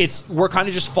 It's we're kind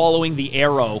of just following the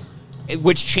arrow,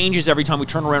 which changes every time we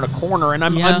turn around a corner. And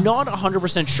I'm not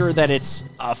 100% sure that it's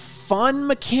a fun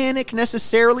mechanic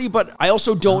necessarily, but I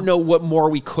also don't know what more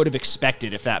we could have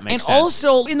expected, if that makes sense. And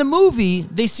also, in the movie,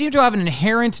 they seem to have an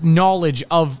inherent knowledge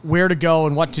of where to go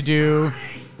and what to do.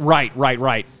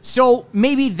 Right. So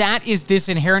maybe that is this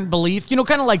inherent belief, kind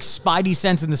of like Spidey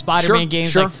sense in the Spider-Man games.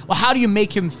 Sure. Well, how do you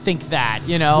make him think that,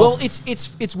 Well,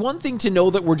 it's one thing to know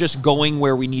that we're just going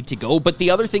where we need to go, but the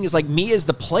other thing is me as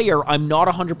the player, I'm not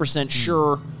 100%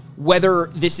 sure whether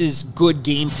this is good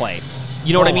gameplay.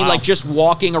 You know what I mean? wow. Like just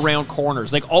walking around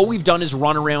corners. Like all we've done is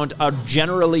run around a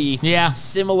generally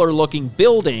similar looking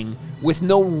building with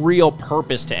no real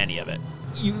purpose to any of it.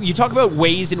 You talk about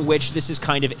ways in which this is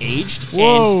kind of aged,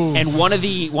 and one of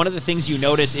the things you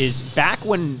notice is back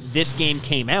when this game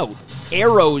came out,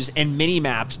 arrows and mini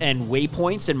maps and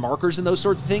waypoints and markers and those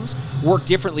sorts of things work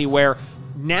differently, where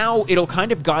now it'll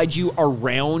kind of guide you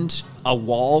around a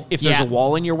wall if there's a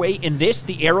wall in your way. In this,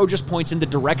 the arrow just points in the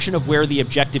direction of where the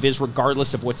objective is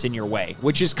regardless of what's in your way,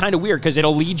 which is kind of weird because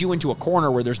it'll lead you into a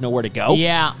corner where there's nowhere to go.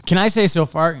 Yeah. Can I say so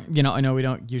far, I know we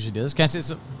don't usually do this. Can I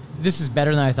say this is better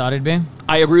than I thought it'd be?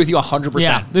 I agree with you 100%.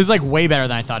 Yeah, this is like way better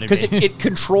than I thought it'd be. Because it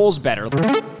controls better.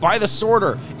 By the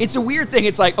sorter. It's a weird thing.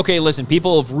 It's like, okay, listen,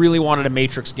 people have really wanted a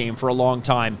Matrix game for a long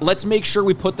time. Let's make sure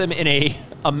we put them in a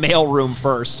mailroom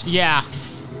first. Yeah.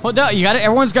 Well,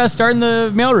 everyone's got to start in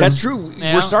the mailroom. That's true.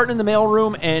 Yeah. We're starting in the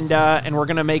mailroom, and we're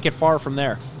going to make it far from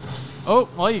there. Oh,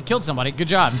 well, you killed somebody. Good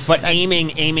job. But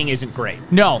aiming isn't great.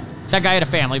 No. That guy had a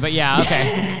family, but yeah,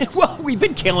 okay. Well, we've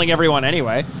been killing everyone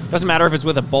anyway. Doesn't matter if it's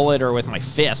with a bullet or with my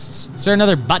fists. Is there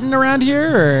another button around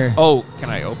here? Or? Oh, can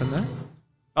I open that?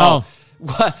 Oh.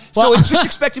 So it's just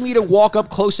expecting me to walk up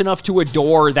close enough to a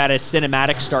door that a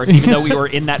cinematic starts, even though we were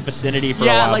in that vicinity for a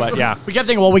while. But we kept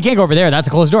thinking, well, we can't go over there. That's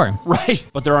a closed door. Right.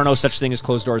 But there are no such thing as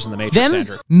closed doors in the Matrix,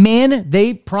 Andrew. Man,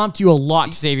 they prompt you a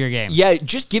lot to save your game. Yeah,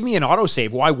 just give me an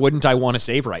autosave. Why wouldn't I want to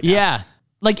save right now? Yeah.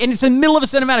 And it's in the middle of a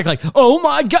cinematic, like, oh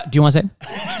my God. Do you want to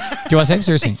save?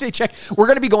 Seriously. They check. We're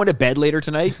going to be going to bed later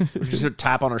tonight. Just a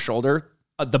tap on our shoulder.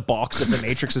 The box of the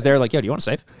Matrix is there. Like, yo, do you want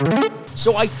to save?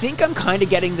 So I think I'm kind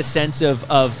of getting the sense of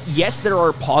yes, there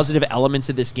are positive elements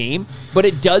of this game, but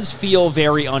it does feel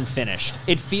very unfinished.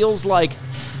 It feels like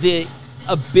the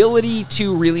ability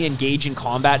to really engage in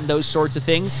combat and those sorts of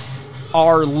things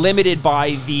are limited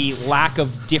by the lack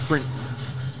of different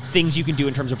things you can do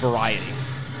in terms of variety.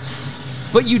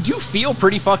 But you do feel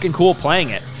pretty fucking cool playing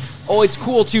it. Oh, it's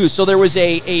cool too. So there was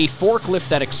a forklift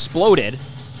that exploded,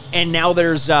 and now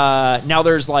there's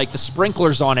like the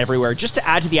sprinklers on everywhere just to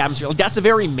add to the atmosphere. Like, that's a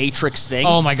very Matrix thing.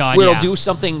 Oh my God, where it'll do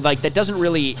something like that doesn't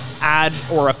really add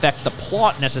or affect the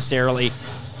plot necessarily,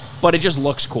 but it just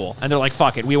looks cool. And they're like,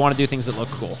 fuck it, we want to do things that look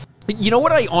cool. You know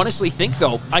what I honestly think,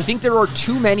 though? I think there are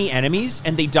too many enemies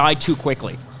and they die too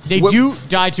quickly. They do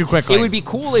die too quickly. It would be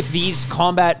cool if these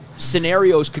combat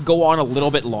scenarios could go on a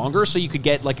little bit longer so you could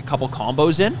get like a couple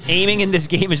combos in. Aiming in this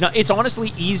game is not... It's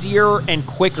honestly easier and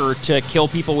quicker to kill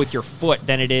people with your foot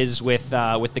than it is with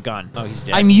the gun. Oh, he's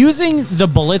dead. I'm using the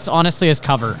bullets, honestly, as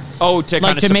cover. Oh, to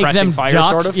kind of to make suppressing them fire, duck?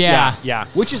 sort of? Yeah.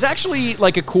 Which is actually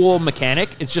like a cool mechanic.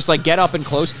 It's just like get up and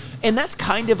close. And that's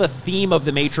kind of a theme of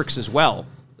the Matrix as well.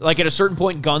 Like, at a certain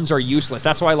point, guns are useless.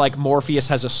 That's why, like, Morpheus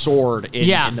has a sword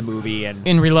in the movie. And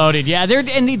in Reloaded, yeah.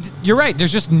 You're right.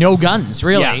 There's just no guns,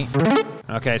 really. Yeah.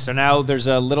 Okay, so now there's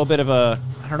a little bit of a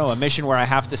mission where I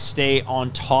have to stay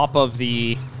on top of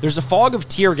the... There's a fog of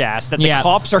tear gas that the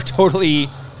cops are totally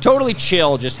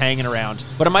chill, just hanging around.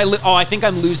 But am I... I think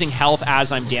I'm losing health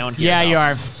as I'm down here. Yeah, though. you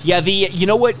are. Yeah, you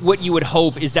know what you would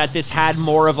hope is that this had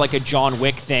more of, like, a John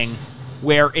Wick thing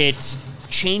where it...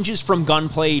 changes from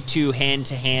gunplay to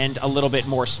hand a little bit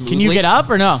more smoothly. Can you get up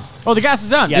or no? Oh, the gas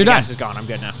is on. Yeah, You're the done. gas is gone. I'm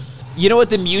good now. You know what?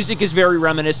 The music is very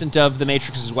reminiscent of The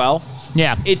Matrix as well.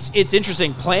 Yeah. It's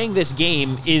interesting. Playing this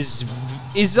game is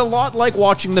a lot like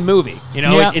watching the movie. You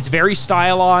know, it's very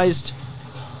stylized.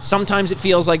 Sometimes it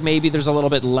feels like maybe there's a little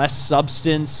bit less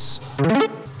substance.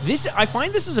 I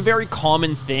find this is a very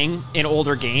common thing in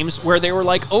older games where they were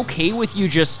like okay with you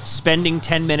just spending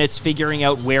 10 minutes figuring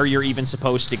out where you're even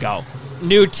supposed to go.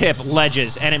 New tip,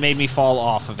 ledges, and it made me fall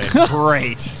off of it.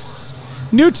 Great.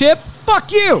 New tip,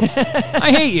 fuck you.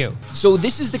 I hate you. So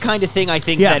this is the kind of thing I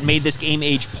think that made this game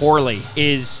age poorly,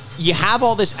 is you have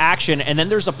all this action and then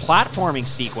there's a platforming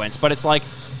sequence, but it's like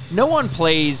no one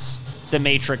plays The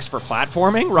Matrix for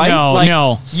platforming, right?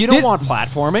 No. You don't want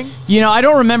platforming. You know, I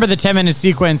don't remember the 10-minute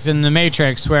sequence in The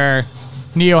Matrix where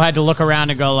Neo had to look around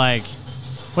and go like,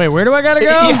 wait, where do I gotta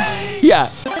go? Yeah.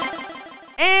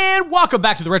 And welcome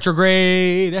back to the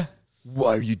Retrograde.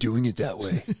 Why are you doing it that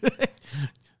way?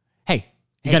 Hey,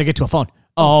 you gotta get to a phone.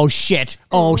 Oh, shit.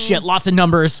 Lots of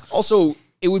numbers. Also,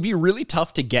 it would be really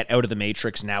tough to get out of the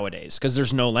Matrix nowadays because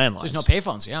there's no landlines. There's no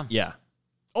payphones, yeah. Yeah.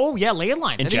 Oh, yeah,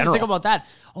 landlines. I didn't even think about that.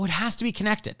 Oh, it has to be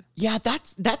connected. Yeah,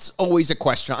 that's always a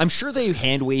question. I'm sure they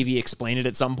hand-wavy explain it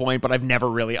at some point, but I've never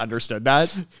really understood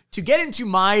that. To get into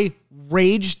my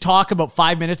rage talk about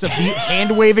 5 minutes of the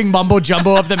hand-waving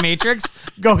mumbo-jumbo of The Matrix,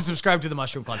 go subscribe to the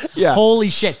Mushroom Club. Yeah. Holy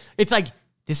shit. It's like,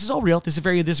 this is all real. This is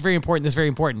very important. This is very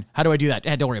important. How do I do that?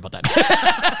 Don't worry about that.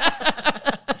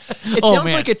 It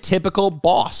sounds like a typical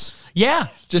boss. Yeah.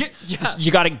 Just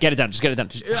you got to get it done. Just get it done.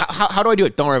 How do I do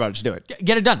it? Don't worry about it. Just do it.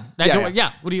 Get it done.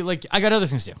 Yeah. What do you like? I got other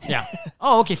things to do. Yeah.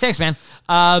 Oh, okay. Thanks, man.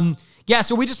 Yeah.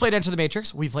 So we just played Enter the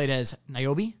Matrix. We played as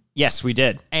Niobe. Yes, we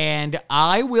did. And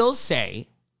I will say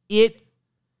it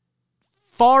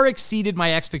far exceeded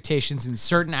my expectations in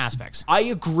certain aspects. I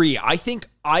agree. I think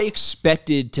I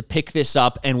expected to pick this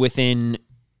up and within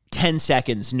 10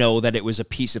 seconds know that it was a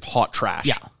piece of hot trash.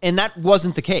 Yeah. And that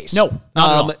wasn't the case. No,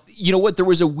 not at all. You know what? There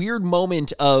was a weird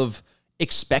moment of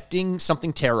expecting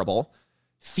something terrible,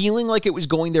 feeling like it was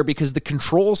going there because the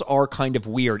controls are kind of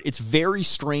weird. It's very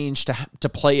strange to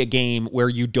play a game where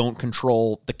you don't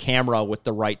control the camera with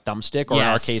the right thumbstick, or in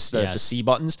our case, the C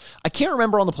buttons. I can't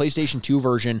remember on the PlayStation 2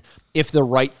 version if the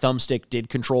right thumbstick did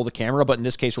control the camera, but in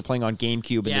this case, we're playing on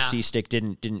GameCube and the C stick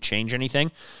didn't change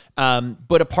anything.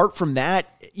 But apart from that,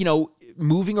 you know,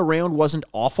 moving around wasn't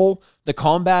awful. The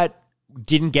combat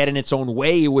didn't get in its own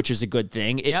way, which is a good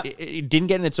thing. It didn't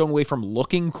get in its own way from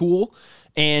looking cool.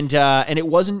 And it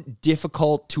wasn't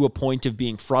difficult to a point of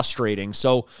being frustrating.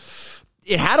 So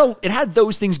it had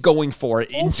those things going for it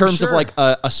in terms of like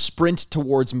a sprint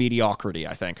towards mediocrity,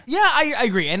 I think. Yeah, I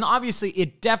agree. And obviously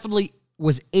it definitely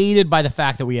was aided by the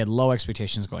fact that we had low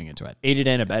expectations going into it. Aided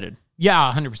and abetted.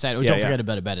 Yeah, 100%. Oh, don't forget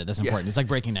about abetted. That's important. It's like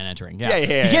breaking and entering. Yeah. You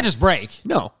Yeah. can't just break.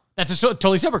 No. That's a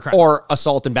totally separate crime. Or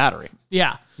assault and battery.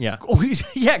 Yeah. Yeah.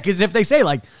 Yeah, because if they say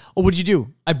like, oh, what'd you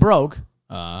do? I broke.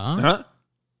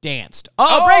 Danced. Oh,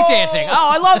 breakdancing. Oh,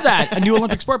 I love that. A new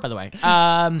Olympic sport, by the way.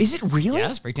 Is it really?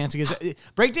 Yes, breakdancing is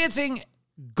breakdancing,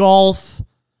 golf.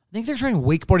 I think they're trying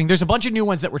wakeboarding. There's a bunch of new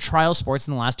ones that were trial sports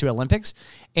in the last two Olympics,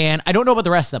 and I don't know about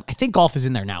the rest of them. I think golf is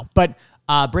in there now, but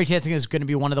breakdancing is going to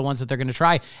be one of the ones that they're going to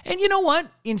try. And you know what?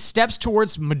 In steps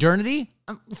towards modernity,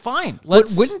 fine.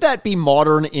 Wouldn't that be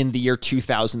modern in the year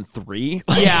 2003?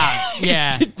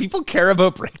 Yeah. Did people care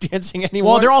about breakdancing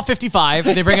anymore? Well, they're all 55.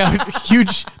 They bring out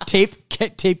huge tape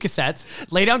cassettes,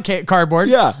 lay down cardboard.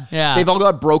 Yeah. They've all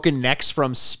got broken necks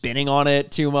from spinning on it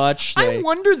too much. I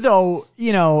wonder, though,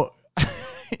 you know,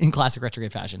 in classic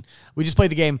retrograde fashion, we just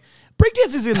played the game.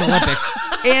 Breakdance is in the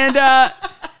Olympics. And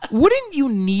wouldn't you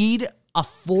need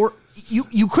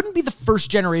you couldn't be the first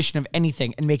generation of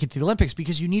anything and make it to the Olympics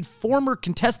because you need former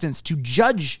contestants to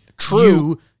judge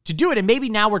you to do it. And maybe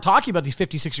now we're talking about these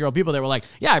 56-year-old people that were like,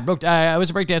 yeah, I was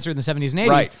a breakdancer in the 70s and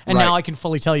 80s, and now I can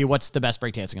fully tell you what's the best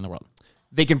breakdancing in the world.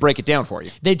 They can break it down for you.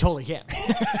 They totally can.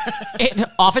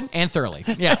 Often and thoroughly.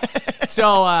 Yeah. So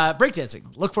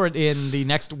breakdancing. Look for it in the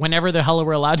next, whenever the hell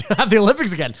we're allowed to have the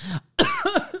Olympics again.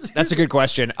 That's a good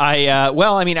question.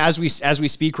 As we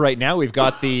speak right now, we've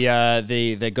got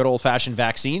the good old fashioned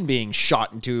vaccine being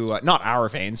shot into not our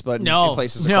veins, but in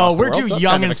places across the world. No, we're too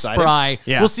young and spry.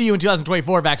 Yeah. We'll see you in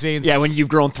 2024 vaccines. Yeah, when you've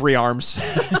grown 3 arms.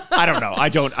 I don't know. I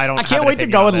can't wait to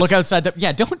go and look outside.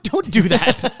 Don't do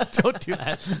that. Don't do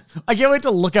that. I can't wait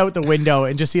to look out the window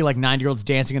and just see like 90-year-olds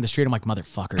dancing in the street. I'm like,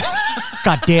 motherfuckers.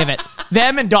 God damn it.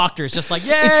 Them and doctors just like,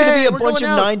 yeah. It's going to be a bunch of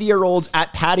 90-year-olds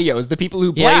at patios. The people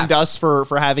who blamed us for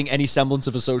having any semblance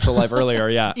of a social life earlier.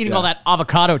 Yeah. Eating all that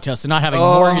avocado toast and not having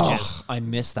mortgages. I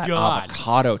miss that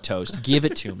avocado toast. Give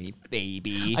it to me,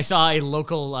 baby. I saw a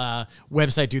local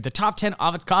website do the top 10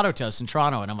 avocado toasts in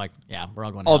Toronto. And I'm like, yeah, we're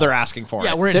all going to hell. They're asking for it.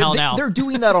 Yeah, we're in hell now. They're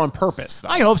doing that on purpose, though.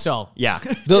 I hope so. Yeah.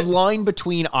 The line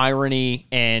between irony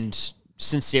and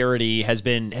sincerity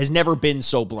has never been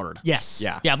so blurred. Yes.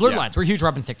 Yeah, blurred lines. We're huge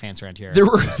Rub and Thick fans around here. There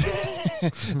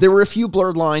were a few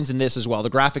blurred lines in this as well. The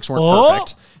graphics weren't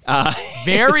perfect.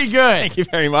 Very good. Thank you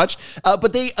very much.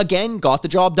 But they, again, got the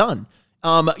job done.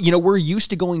 We're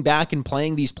used to going back and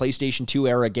playing these PlayStation 2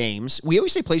 era games. We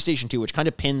always say PlayStation 2, which kind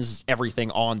of pins everything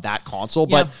on that console.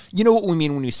 But you know what we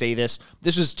mean when we say this?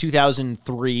 This was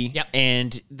 2003,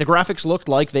 and the graphics looked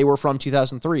like they were from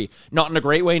 2003. Not in a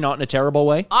great way, not in a terrible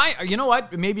way. You know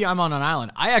what? Maybe I'm on an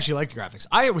island. I actually like the graphics.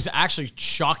 I was actually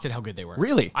shocked at how good they were.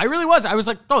 Really? I really was. I was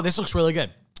like, oh, this looks really good.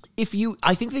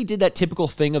 I think they did that typical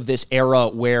thing of this era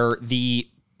where the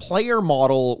player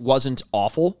model wasn't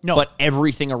awful, but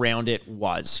everything around it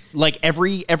was. Like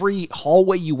every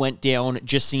hallway you went down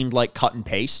just seemed like cut and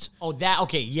paste. Oh,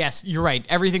 okay, yes, you're right.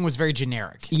 Everything was very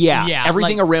generic. Yeah,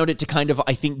 everything around it to kind of,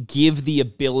 I think, give the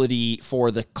ability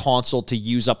for the console to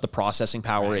use up the processing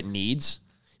power it needs.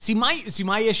 See,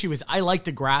 my issue is I like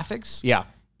the graphics. Yeah.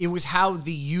 It was how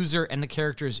the user and the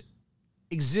characters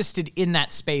existed in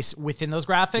that space within those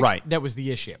graphics. That was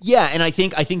the issue. Yeah, and I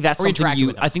think that's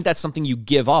something you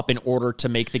give up in order to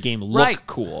make the game look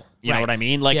cool. You know what I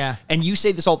mean? Like, and you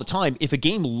say this all the time. If a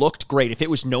game looked great, if it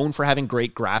was known for having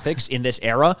great graphics in this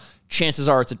era, chances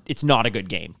are it's not a good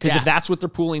game. Because if that's what they're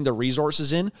pooling the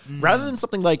resources in, rather than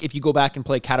something like if you go back and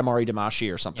play Katamari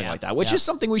Damacy or something like that, which is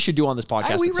something we should do on this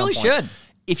podcast. We really should.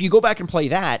 if you go back and play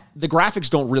that, the graphics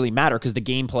don't really matter because the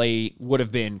gameplay would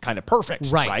have been kind of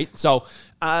perfect, right? So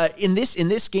in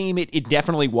this game, it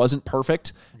definitely wasn't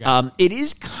perfect. Okay. It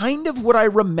is kind of what I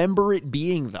remember it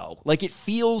being, though. Like, it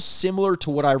feels similar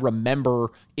to what I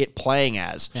remember it playing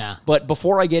as. Yeah. But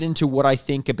before I get into what I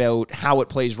think about how it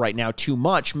plays right now too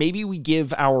much, maybe we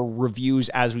give our reviews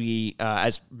as me.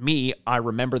 I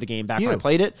remember the game back when I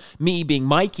played it. Me being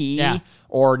Mikey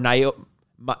or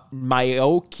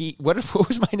Myoki, what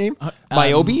was my name?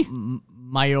 Myobi?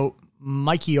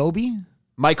 Mikey Obi?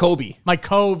 Mike Obi.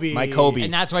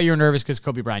 And that's why you were nervous because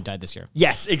Kobe Bryant died this year.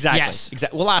 Yes, exactly.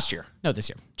 Exactly. Well, last year. No, this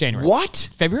year. January. What?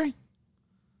 February?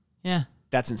 Yeah.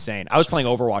 That's insane. I was playing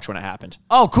Overwatch when it happened.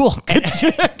 Oh, cool. Good.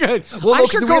 Good. Well, I'm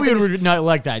sure Kobe would not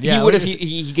like that. Yeah, he would have.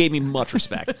 He gave me much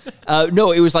respect.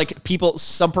 No, it was like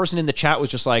some person in the chat was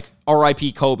just like,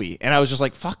 R.I.P. Kobe. And I was just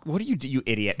like, fuck, what do, you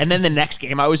idiot? And then the next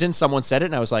game I was in, someone said it,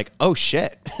 and I was like, oh,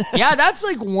 shit. Yeah, that's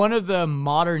like one of the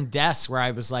modern deaths where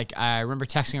I was like, I remember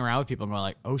texting around with people and going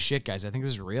like, oh, shit, guys, I think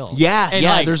this is real. Yeah, and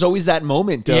like, there's always that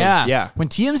moment of, when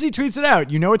TMZ tweets it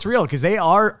out, you know it's real because they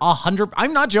are 100.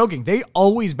 I'm not joking. They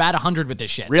always bat 100 with this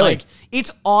shit. Really? Like,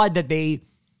 it's odd that they,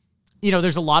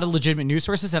 there's a lot of legitimate news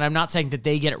sources, and I'm not saying that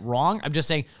they get it wrong. I'm just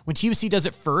saying when TMC does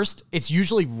it first, it's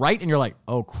usually right, and you're like,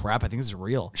 oh, crap, I think this is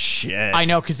real. Shit. I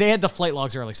know, because they had the flight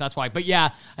logs early, so that's why. But yeah,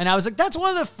 and I was like, that's one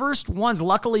of the first ones.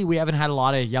 Luckily, we haven't had a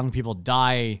lot of young people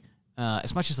die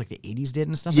as much as like the 80s did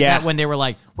and stuff like that, when they were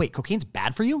like, wait, cocaine's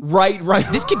bad for you? Right.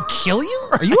 This could kill you?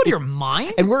 Are you out of your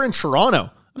mind? And we're in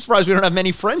Toronto. I'm surprised we don't have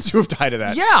many friends who have died of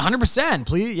that. Yeah, 100%.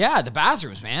 Please, the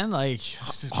bathrooms, man. Like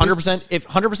 100%. If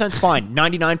 100%'s fine,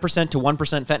 99% to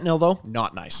 1% fentanyl though,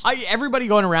 not nice. Everybody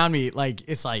going around me, like,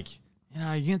 it's like, you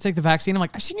gonna take the vaccine? I'm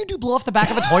like, I've seen you blow off the back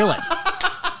of a toilet.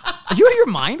 Are you out of your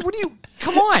mind? What do you?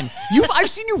 Come on! I've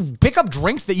seen you pick up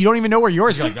drinks that you don't even know where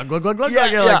yours. You're like, glug, glug, glug, glug.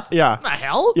 You're like, what the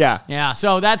hell? Yeah.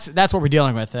 So that's what we're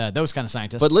dealing with. Those kind of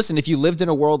scientists. But listen, if you lived in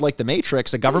a world like the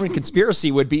Matrix, a government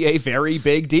conspiracy would be a very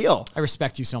big deal. I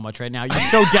respect you so much right now. You're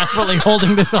so desperately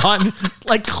holding this on,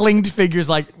 like clinged figures.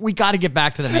 Like, we got to get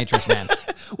back to the Matrix, man.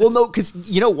 Well, no, because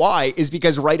you know why? Is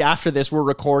because right after this, we're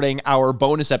recording our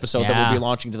bonus episode that we'll be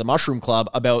launching to the Mushroom Club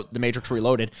about the Matrix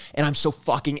Reloaded, and I'm so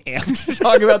fucking amped to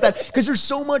talk about that because there's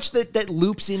so much that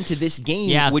loops into this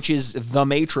game, which is the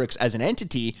Matrix as an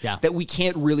entity, that we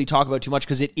can't really talk about too much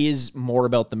because it is more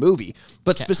about the movie.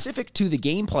 But specific to the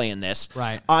gameplay in this,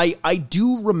 I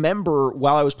do remember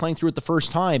while I was playing through it the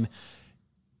first time,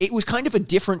 it was kind of a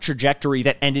different trajectory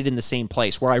that ended in the same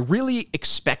place where I really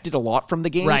expected a lot from the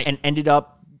game and ended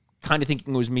up kind of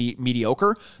thinking it was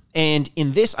mediocre. And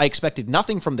in this, I expected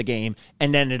nothing from the game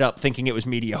and ended up thinking it was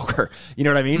mediocre. You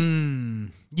know what I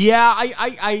mean? Yeah,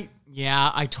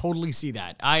 I totally see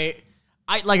that. I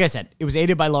like I said, it was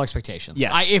aided by low expectations.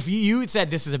 Yes. If you had said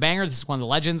this is a banger, this is one of the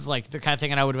legends, like the kind of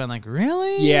thing, and I would have been like,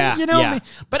 really? Yeah.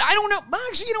 But I don't know.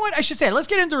 Actually, you know what? I should say, let's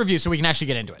get into the review so we can actually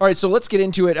get into it. All right, so let's get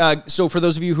into it. So for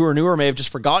those of you who are newer or may have just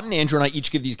forgotten, Andrew and I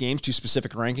each give these games 2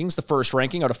 specific rankings. The first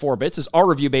ranking out of 4 bits is our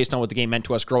review based on what the game meant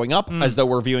to us growing up, as though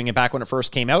we're viewing it back when it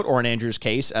first came out, or in Andrew's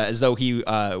case, as though he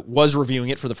was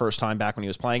reviewing it for the first time back when he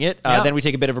was playing it. Then we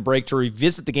take a bit of a break to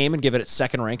revisit the game and give it its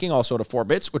second ranking, also out of 4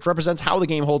 bits, which represents how the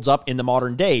game holds up in the modern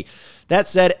day. That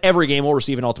said, every game will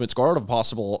receive an ultimate score out of a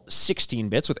possible 16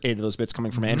 bits, with 8 of those bits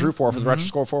coming from Andrew, 4 for the retro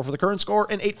score, 4 for the current score,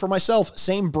 and 8 for myself.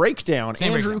 Same breakdown.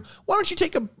 Andrew, why don't you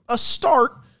take a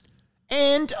start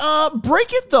and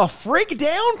break it the frick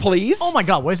down, please? Oh my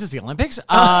God, what is this, the Olympics?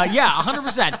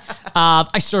 100%.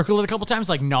 I circled it a couple times,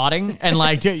 like nodding, and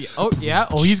like, he's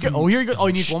good. Oh, here we go. Oh,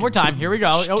 he needs one more time. Here we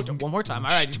go. Oh, one more time.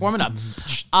 All right, just warming up.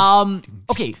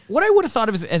 Okay, what I would have thought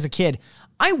of as a kid,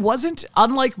 I wasn't,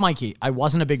 unlike Mikey, I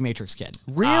wasn't a big Matrix kid.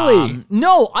 Really?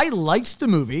 No, I liked the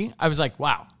movie. I was like,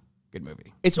 wow, good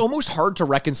movie. It's almost hard to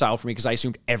reconcile for me because I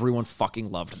assumed everyone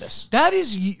fucking loved this. That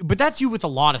is, but that's you with a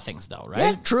lot of things, though, right?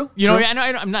 Yeah, true. You know,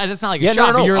 I'm not. That's not like a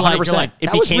shot. No, you're 100%. Like, it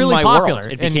that was became really my popular.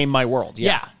 world. It became my world.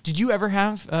 Yeah. Did you ever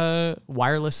have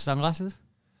wireless sunglasses?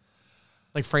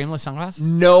 Like frameless sunglasses?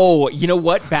 No. You know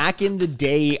what? Back in the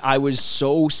day, I was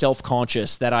so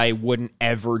self-conscious that I wouldn't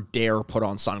ever dare put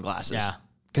on sunglasses. Yeah.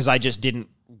 Because I just didn't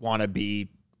want to be...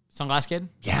 Sunglass kid?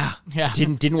 Yeah. Yeah.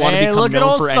 Didn't want to become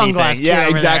known for anything. Yeah,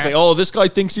 exactly. Oh, this guy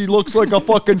thinks he looks like a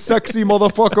fucking sexy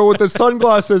motherfucker with the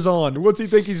sunglasses on. What's he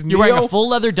think he's Neo? You're wearing a full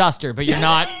leather duster, but you're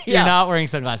not you're not wearing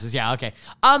sunglasses. Yeah, okay.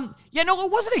 No,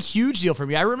 it wasn't a huge deal for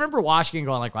me. I remember watching and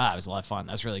going like, wow, that was a lot of fun.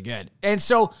 That's really good. And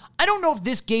so I don't know if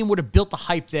this game would have built the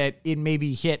hype that it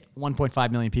maybe hit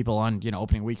 1.5 million people on,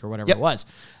 opening week or whatever it was.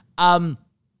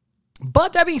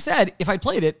 But that being said, if I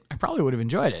played it, I probably would have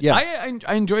enjoyed it. Yeah.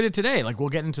 I enjoyed it today. Like, we'll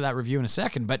get into that review in a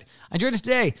second, but I enjoyed it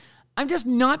today. I'm just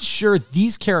not sure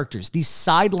these characters, these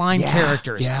sideline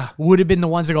characters, would have been the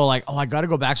ones that go like, oh, I got to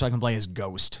go back so I can play as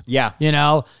Ghost. Yeah. You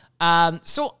know?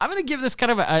 So I'm going to give this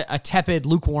kind of a tepid,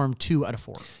 lukewarm 2 out of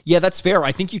 4. Yeah, that's fair.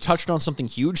 I think you touched on something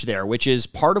huge there, which is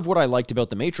part of what I liked about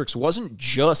The Matrix wasn't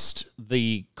just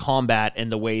the combat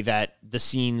and the way that the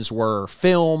scenes were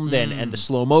filmed and the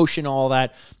slow motion, all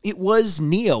that. It was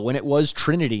Neo and it was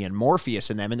Trinity and Morpheus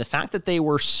and them. And the fact that they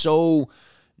were so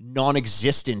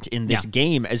non-existent in this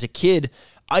game as a kid,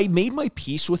 I made my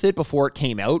peace with it before it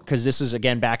came out, because this is,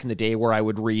 again, back in the day where I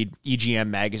would read EGM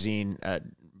magazine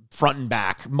front and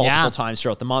back multiple times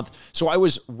throughout the month. So I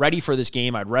was ready for this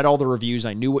game. I'd read all the reviews.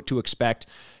 I knew what to expect.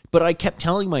 But I kept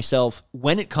telling myself,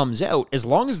 when it comes out, as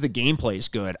long as the gameplay is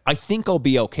good, I think I'll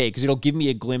be okay, because it'll give me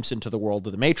a glimpse into the world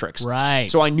of the Matrix.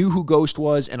 Right. So I knew who Ghost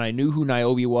was, and I knew who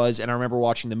Niobe was, and I remember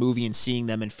watching the movie and seeing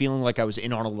them and feeling like I was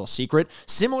in on a little secret,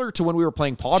 similar to when we were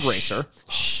playing Pod Racer. Little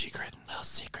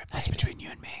secret. That's between you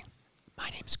and me. My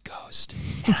name's Ghost,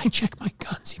 and I check my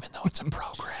guns even though it's a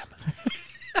program.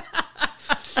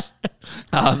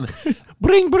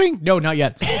 Bring. No, not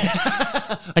yet.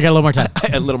 I got a little more time.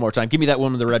 A little more time. Give me that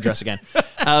one with the red dress again.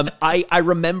 I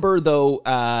remember, though,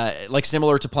 like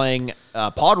similar to playing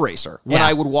Pod Racer, when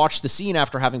I would watch the scene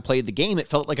after having played the game, it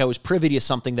felt like I was privy to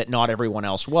something that not everyone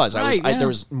else was. There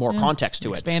was more context to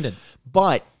it. Expanded.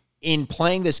 But in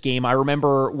playing this game, I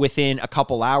remember within a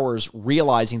couple hours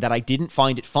realizing that I didn't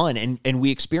find it fun. And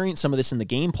we experienced some of this in the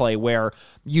gameplay where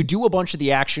you do a bunch of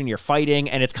the action, you're fighting,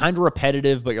 and it's kind of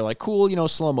repetitive, but you're like, cool,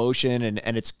 slow motion,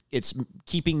 and it's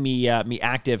keeping me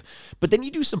active. But then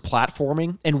you do some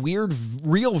platforming and weird,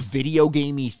 real video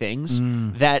gamey things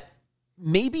that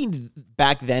maybe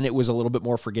back then it was a little bit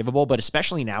more forgivable, but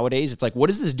especially nowadays, it's like, what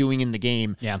is this doing in the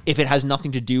game if it has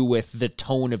nothing to do with the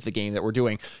tone of the game that we're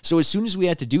doing? So as soon as we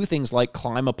had to do things like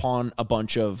climb upon a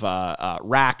bunch of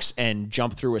racks and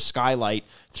jump through a skylight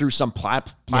through some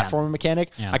platforming mechanic,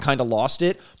 I kind of lost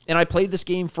it. And I played this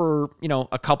game for,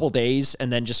 a couple days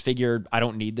and then just figured I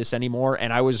don't need this anymore.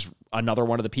 And I was another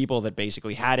one of the people that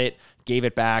basically had it, gave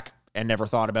it back, and never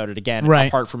thought about it again,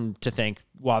 apart from to think,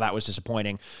 wow, that was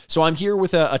disappointing. So I'm here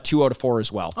with a 2 out of 4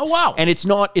 as well. Oh, wow. And it's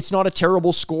not a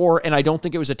terrible score, and I don't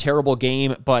think it was a terrible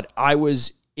game, but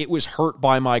it was hurt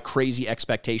by my crazy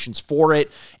expectations for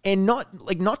it. And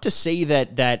not to say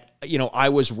that I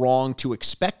was wrong to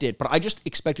expect it, but I just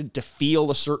expected it to feel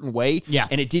a certain way. Yeah.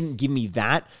 And it didn't give me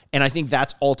that. And I think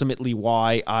that's ultimately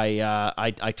why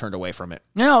I turned away from it.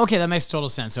 No, okay, that makes total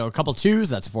sense. So a couple 2s,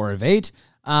 that's 4 out of 8.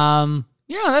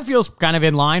 Yeah, that feels kind of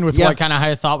in line with what kind of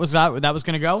I thought was that was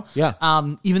going to go.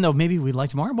 Yeah. Even though maybe we'd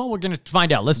like more. Well, we're going to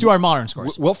find out. Let's do our modern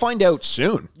scores. We'll find out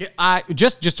soon.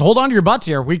 Just hold on to your butts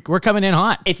here. We're coming in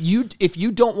hot. If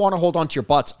you don't want to hold on to your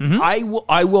butts, I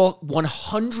will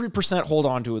 100% hold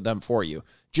on to them for you.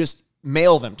 Just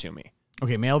mail them to me.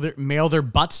 Okay, mail their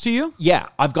butts to you? Yeah,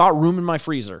 I've got room in my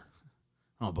freezer.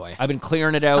 Oh boy. I've been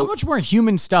clearing it out. How much more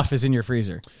human stuff is in your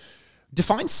freezer?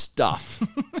 Define stuff.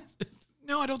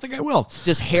 No, I don't think I will.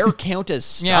 Does hair count as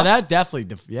stuff? Yeah, that definitely.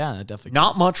 Not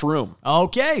counts. much room.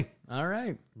 Okay. All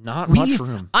right. Not much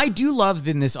room. I do love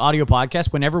in this audio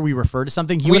podcast, whenever we refer to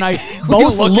something, you and I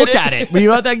both look at it. We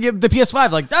have that the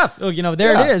PS5, like,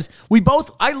 there it is.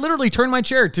 I literally turn my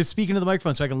chair to speak into the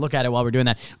microphone so I can look at it while we're doing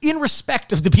that. In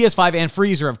respect of the PS5 and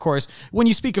freezer, of course, when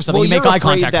you speak of something, you make eye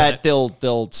contact that with it.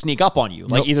 they'll sneak up on you,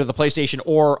 like either the PlayStation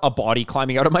or a body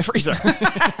climbing out of my freezer.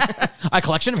 A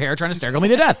collection of hair trying to strangle me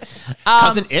to death.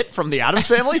 Cousin It from the Addams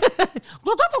Family?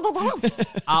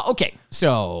 Okay,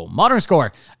 so modern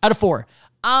score out of 4.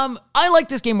 I like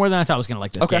this game more than I thought I was going to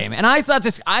like this game. And I thought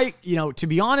to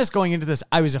be honest, going into this,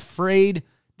 I was afraid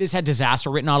this had disaster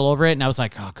written all over it. And I was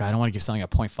like, oh God, I don't want to give something a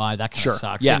 0.5. That kind of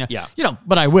sucks. Yeah,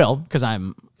 but I will, because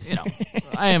I'm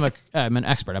I'm an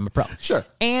expert. I'm a pro. Sure.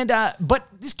 And, but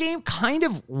this game kind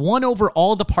of won over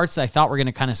all the parts that I thought were going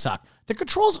to kind of suck. The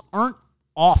controls aren't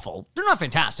awful. They're not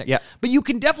fantastic. Yeah. But you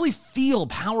can definitely feel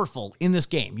powerful in this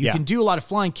game. You can do a lot of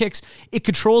flying kicks. It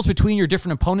controls between your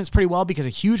different opponents pretty well, because a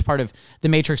huge part of the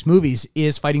Matrix movies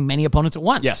is fighting many opponents at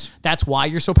once. Yes. That's why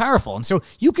you're so powerful. And so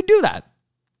you can do that.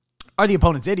 Are the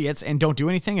opponents idiots and don't do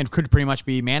anything and could pretty much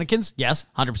be mannequins? Yes,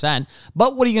 100%.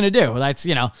 But what are you going to do? That's,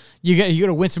 you got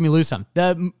to win some, you lose some.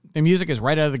 The music is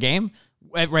right out of the game.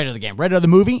 Right out of the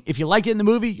movie. If you like it in the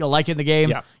movie, you'll like it in the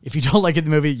game. Yeah. If you don't like it in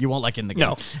the movie, you won't like it in the game.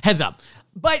 No. Heads up.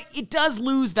 But it does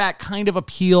lose that kind of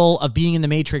appeal of being in the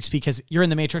Matrix, because you're in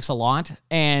the Matrix a lot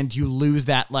and you lose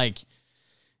that,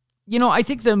 I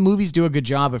think the movies do a good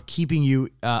job of keeping you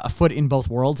a foot in both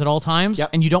worlds at all times,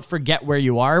 and you don't forget where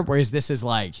you are, whereas this is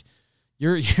like,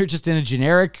 You're just in a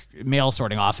generic mail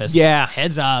sorting office. Yeah.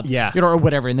 Heads up. Yeah. Or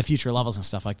whatever in the future levels and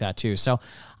stuff like that too. So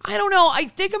I don't know. I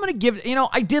think I'm going to give,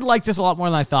 I did like this a lot more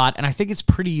than I thought. And I think it's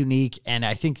pretty unique. And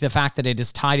I think the fact that it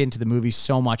is tied into the movie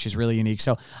so much is really unique.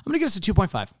 So I'm going to give this a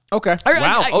 2.5. Okay.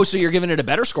 Wow. So you're giving it a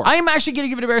better score. I am actually going to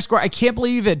give it a better score. I can't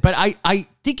believe it. But I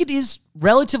think it is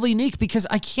relatively unique because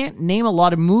I can't name a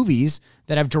lot of movies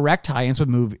that have direct tie-ins with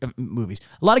movies.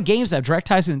 A lot of games that have direct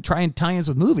tie-ins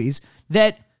with movies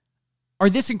that are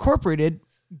this incorporated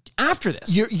after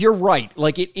this. You're right.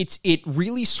 Like it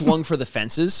really swung for the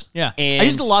fences. Yeah. And I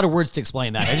used a lot of words to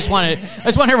explain that. I just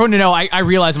want everyone to know I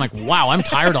realize I'm like, wow, I'm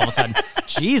tired all of a sudden.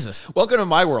 Jesus. Welcome to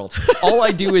my world. All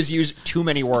I do is use too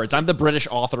many words. I'm the British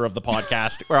author of the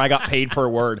podcast where I got paid per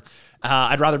word.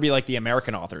 I'd rather be like the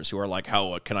American authors who are like,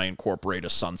 how can I incorporate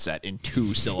a sunset in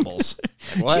 2 syllables?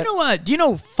 Like, what? Do you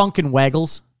know Funkin'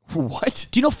 Waggles? What?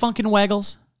 Do you know Funkin'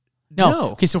 Waggles?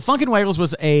 No. Okay, so Funkin' Waggles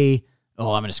was I'm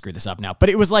going to screw this up now, but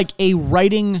it was like a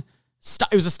writing,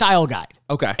 it was a style guide.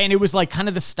 Okay. And it was like kind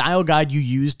of the style guide you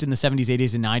used in the 70s,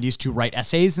 80s, and 90s to write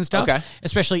essays and stuff. Okay.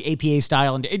 Especially APA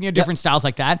style and different styles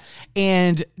like that.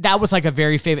 And that was like a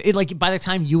very favorite, like by the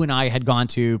time you and I had gone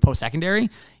to post-secondary,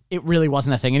 it really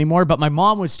wasn't a thing anymore, but my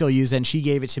mom would still use it and she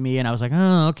gave it to me and I was like,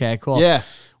 oh, okay, cool. Yeah.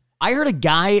 I heard a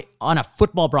guy on a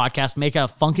football broadcast make a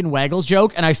Funkin' Waggles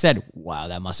joke, and I said, wow,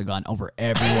 that must have gone over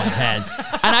everyone's heads.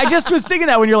 And I just was thinking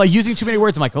that when you're like using too many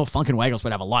words, I'm like, oh, Funkin' Waggles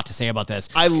would have a lot to say about this.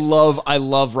 I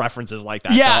love references like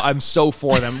that. Yeah. Though. I'm so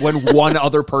for them. When one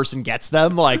other person gets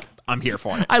them, like, I'm here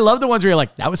for it. I love the ones where you're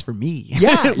like, that was for me.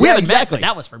 Yeah, we haven't exactly. met, but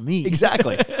that was for me.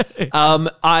 Exactly.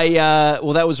 That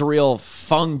was a real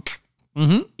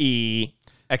funk-y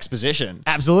exposition.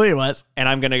 Absolutely it was. And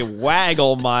I'm going to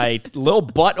waggle my little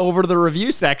butt over to the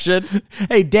review section.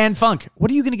 Hey, Dan Funk,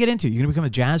 what are you going to get into? You going to become a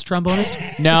jazz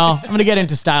trombonist? No, I'm going to get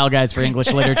into style guides for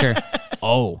English literature.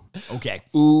 Oh, okay.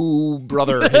 Ooh,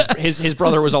 brother. His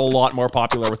brother was a lot more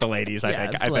popular with the ladies, I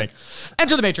think.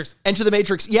 Enter the Matrix. Enter the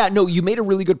Matrix. Yeah, no, you made a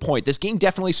really good point. This game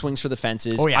definitely swings for the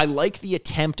fences. Oh, yeah. I like the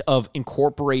attempt of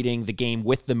incorporating the game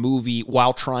with the movie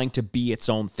while trying to be its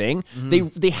own thing.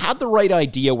 Mm-hmm. They had the right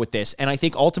idea with this, and I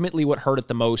think ultimately what hurt it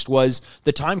the most was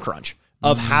the time crunch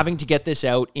of having to get this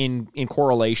out in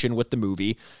correlation with the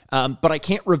movie. But I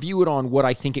can't review it on what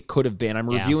I think it could have been. I'm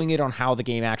reviewing it on how the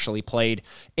game actually played.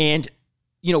 And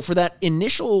for that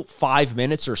initial 5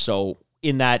 minutes or so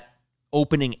in that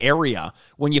opening area,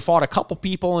 when you fought a couple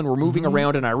people and were moving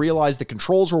around and I realized the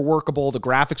controls were workable, the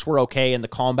graphics were okay, and the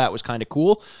combat was kind of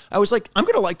cool, I was like, I'm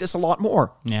going to like this a lot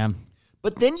more. Yeah.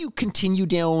 But then you continue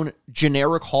down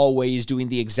generic hallways doing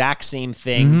the exact same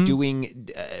thing,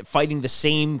 fighting the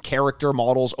same character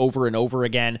models over and over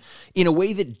again in a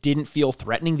way that didn't feel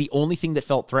threatening. The only thing that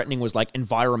felt threatening was like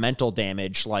environmental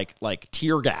damage, like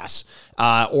tear gas,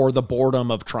 or the boredom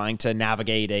of trying to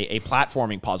navigate a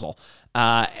platforming puzzle.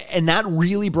 And that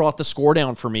really brought the score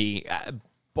down for me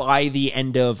by the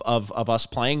end of us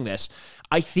playing this.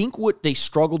 I think what they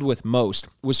struggled with most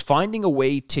was finding a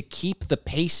way to keep the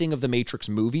pacing of the Matrix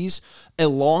movies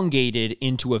elongated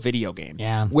into a video game.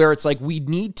 Yeah. Where it's like,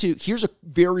 here's a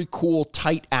very cool,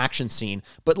 tight action scene,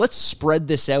 but let's spread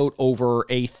this out over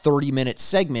a 30-minute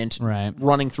segment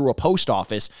running through a post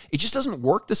office. It just doesn't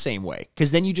work the same way,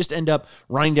 because then you just end up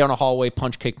running down a hallway,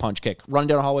 punch, kick, running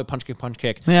down a hallway, punch,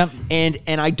 kick. Yep. And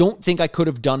I don't think I could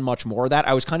have done much more of that.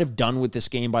 I was kind of done with this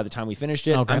game by the time we finished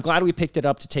it. Okay. I'm glad we picked it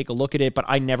up to take a look at it, but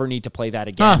I never need to play that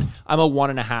again. I'm a 1.5 out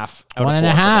of 4.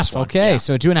 1.5. Okay,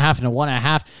 so a 2.5 and a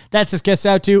 1.5. That just gets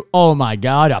out to, oh my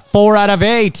God, a 4 out of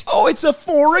 8. Oh, it's a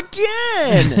 4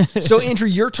 again. So Andrew,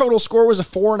 your total score was a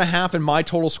 4.5 and my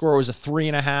total score was a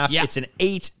 3.5. Yeah. It's an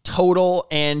 8 total,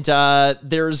 and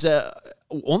there's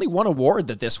only one award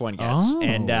that this one gets. Oh.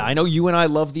 And I know you and I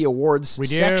love the awards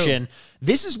section.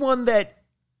 This is one that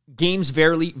games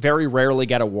very, very rarely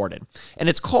get awarded. And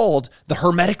it's called the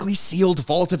Hermetically Sealed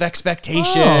Vault of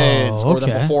Expectations, or the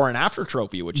Before and After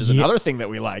Trophy, which is another thing that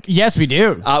we like. Yes, we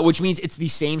do. Which means it's the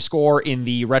same score in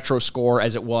the retro score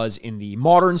as it was in the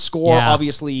modern score. Yeah.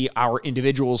 Obviously, our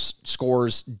individual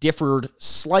scores differed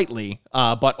slightly,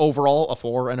 but overall, a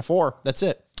 4 and a 4. That's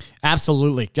it.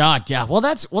 Absolutely. God, yeah. Well,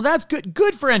 that's good.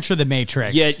 Good for Enter the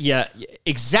Matrix. Yeah.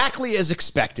 Exactly as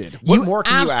expected. What more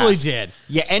can you ask? Absolutely did.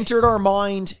 You entered our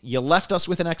mind, you left us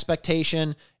with an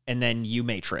expectation, and then you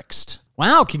matrixed.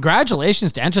 Wow,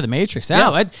 congratulations to Enter the Matrix.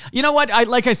 Yeah. You know what?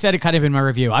 Like I said, it kind of in my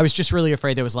review, I was just really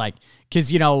afraid there was like, because,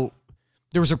 there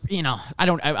was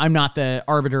I'm not the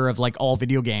arbiter of like all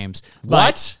video games.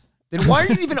 What? Then why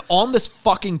are you even on this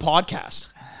fucking podcast?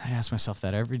 I ask myself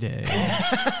that every day. So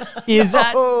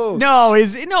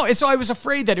I was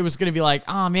afraid that it was going to be like,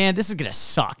 oh man, this is going to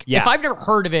suck. Yeah. If I've never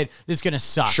heard of it, this is going to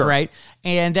suck, Sure. right?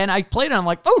 And then I played it, and I'm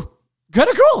like, oh, kind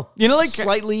of cool. You know, like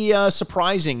slightly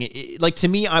surprising. Like to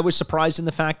me, I was surprised in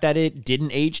the fact that it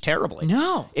didn't age terribly.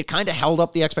 No. It kind of held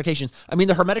up the expectations. I mean,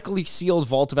 the hermetically sealed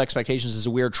vault of expectations is a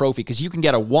weird trophy because you can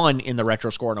get a 1 in the retro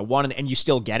score and a 1 and you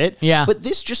still get it. Yeah. But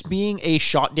this just being a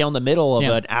shot down the middle of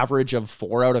an average of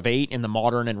 4 out of 8 in the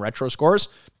modern and retro scores,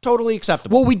 totally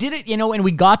acceptable. Well, we did it, and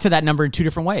we got to that number in 2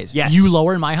 different ways. Yes. You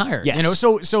lower and my higher. Yes.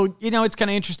 So it's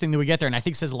kind of interesting that we get there, and I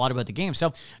think it says a lot about the game.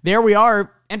 So there we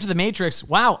are. Enter the Matrix.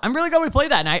 Wow, I'm really glad we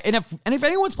played that. And if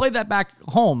anyone's played that back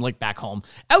home,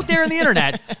 out there in the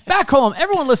internet, back home,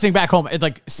 everyone listening back home, it's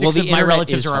like 6 of my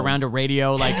relatives are around a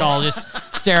radio, like all just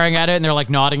staring at it, and they're like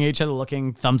nodding at each other,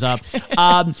 looking thumbs up.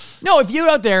 No, if you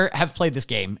out there have played this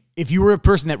game, if you were a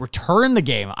person that returned the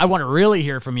game, I want to really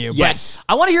hear from you. Yes.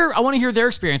 But I want to hear their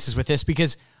experiences with this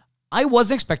because I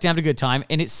wasn't expecting to have a good time,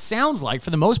 and it sounds like, for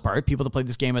the most part, people that played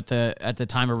this game at the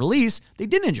time of release, they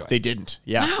didn't enjoy it. They didn't.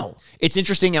 Yeah. Wow. It's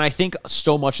interesting, and I think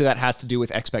so much of that has to do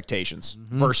with expectations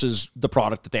versus the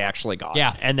product that they actually got.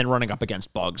 Yeah. And then running up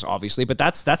against bugs, obviously. But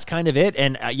that's kind of it.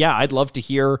 And I'd love to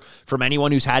hear from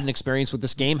anyone who's had an experience with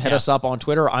this game. Hit us up on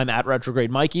Twitter. I'm at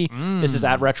Retrograde Mikey. This is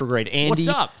at Retrograde Andy. What's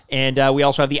up? And we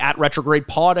also have the at Retrograde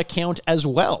Pod account as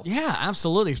well. Yeah,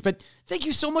 absolutely. But thank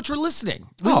you so much for listening.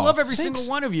 We love every thanks. single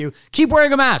one of you. Keep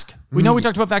wearing a mask. We know we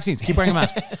talked about vaccines. Keep wearing a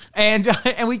mask. and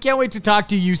we can't wait to talk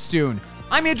to you soon.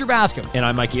 I'm Andrew Bascom. And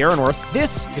I'm Mikey Aaronworth.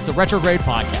 This is the Retrograde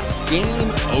Podcast.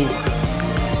 Game over.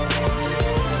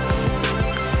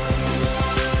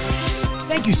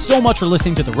 Thank you so much for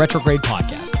listening to the Retrograde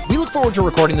Podcast. We look forward to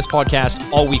recording this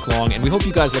podcast all week long, and we hope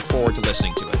you guys look forward to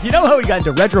listening to it. You know how we got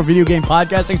into retro video game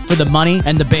podcasting? For the money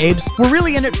and the babes? We're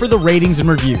really in it for the ratings and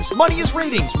reviews. Money is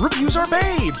ratings. Reviews are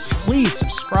babes. Please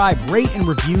subscribe, rate, and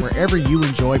review wherever you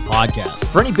enjoy podcasts.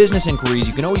 For any business inquiries,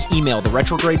 you can always email the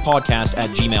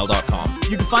retrogradepodcast@gmail.com.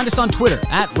 You can find us on Twitter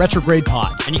at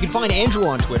RetrogradePod. And you can find Andrew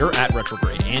on Twitter at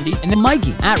Retrograde Andy. And then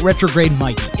Mikey at Retrograde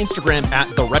Mikey. Instagram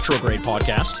at The Retrograde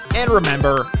Podcast. And remember,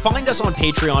 find us on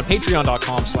Patreon,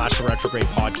 patreon.com/The Retrograde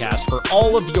Podcast for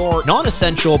all of your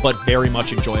non-essential but very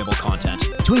much enjoyable content.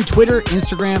 Between Twitter,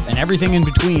 Instagram, and everything in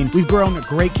between, we've grown a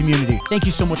great community. Thank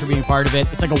you so much for being a part of it.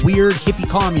 It's like a weird hippie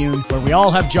commune where we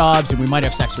all have jobs and we might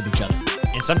have sex with each other.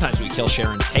 And sometimes we kill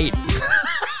Sharon Tate.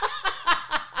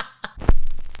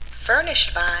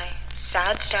 Furnished by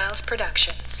Sad Styles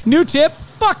Productions. New tip,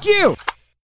 fuck you!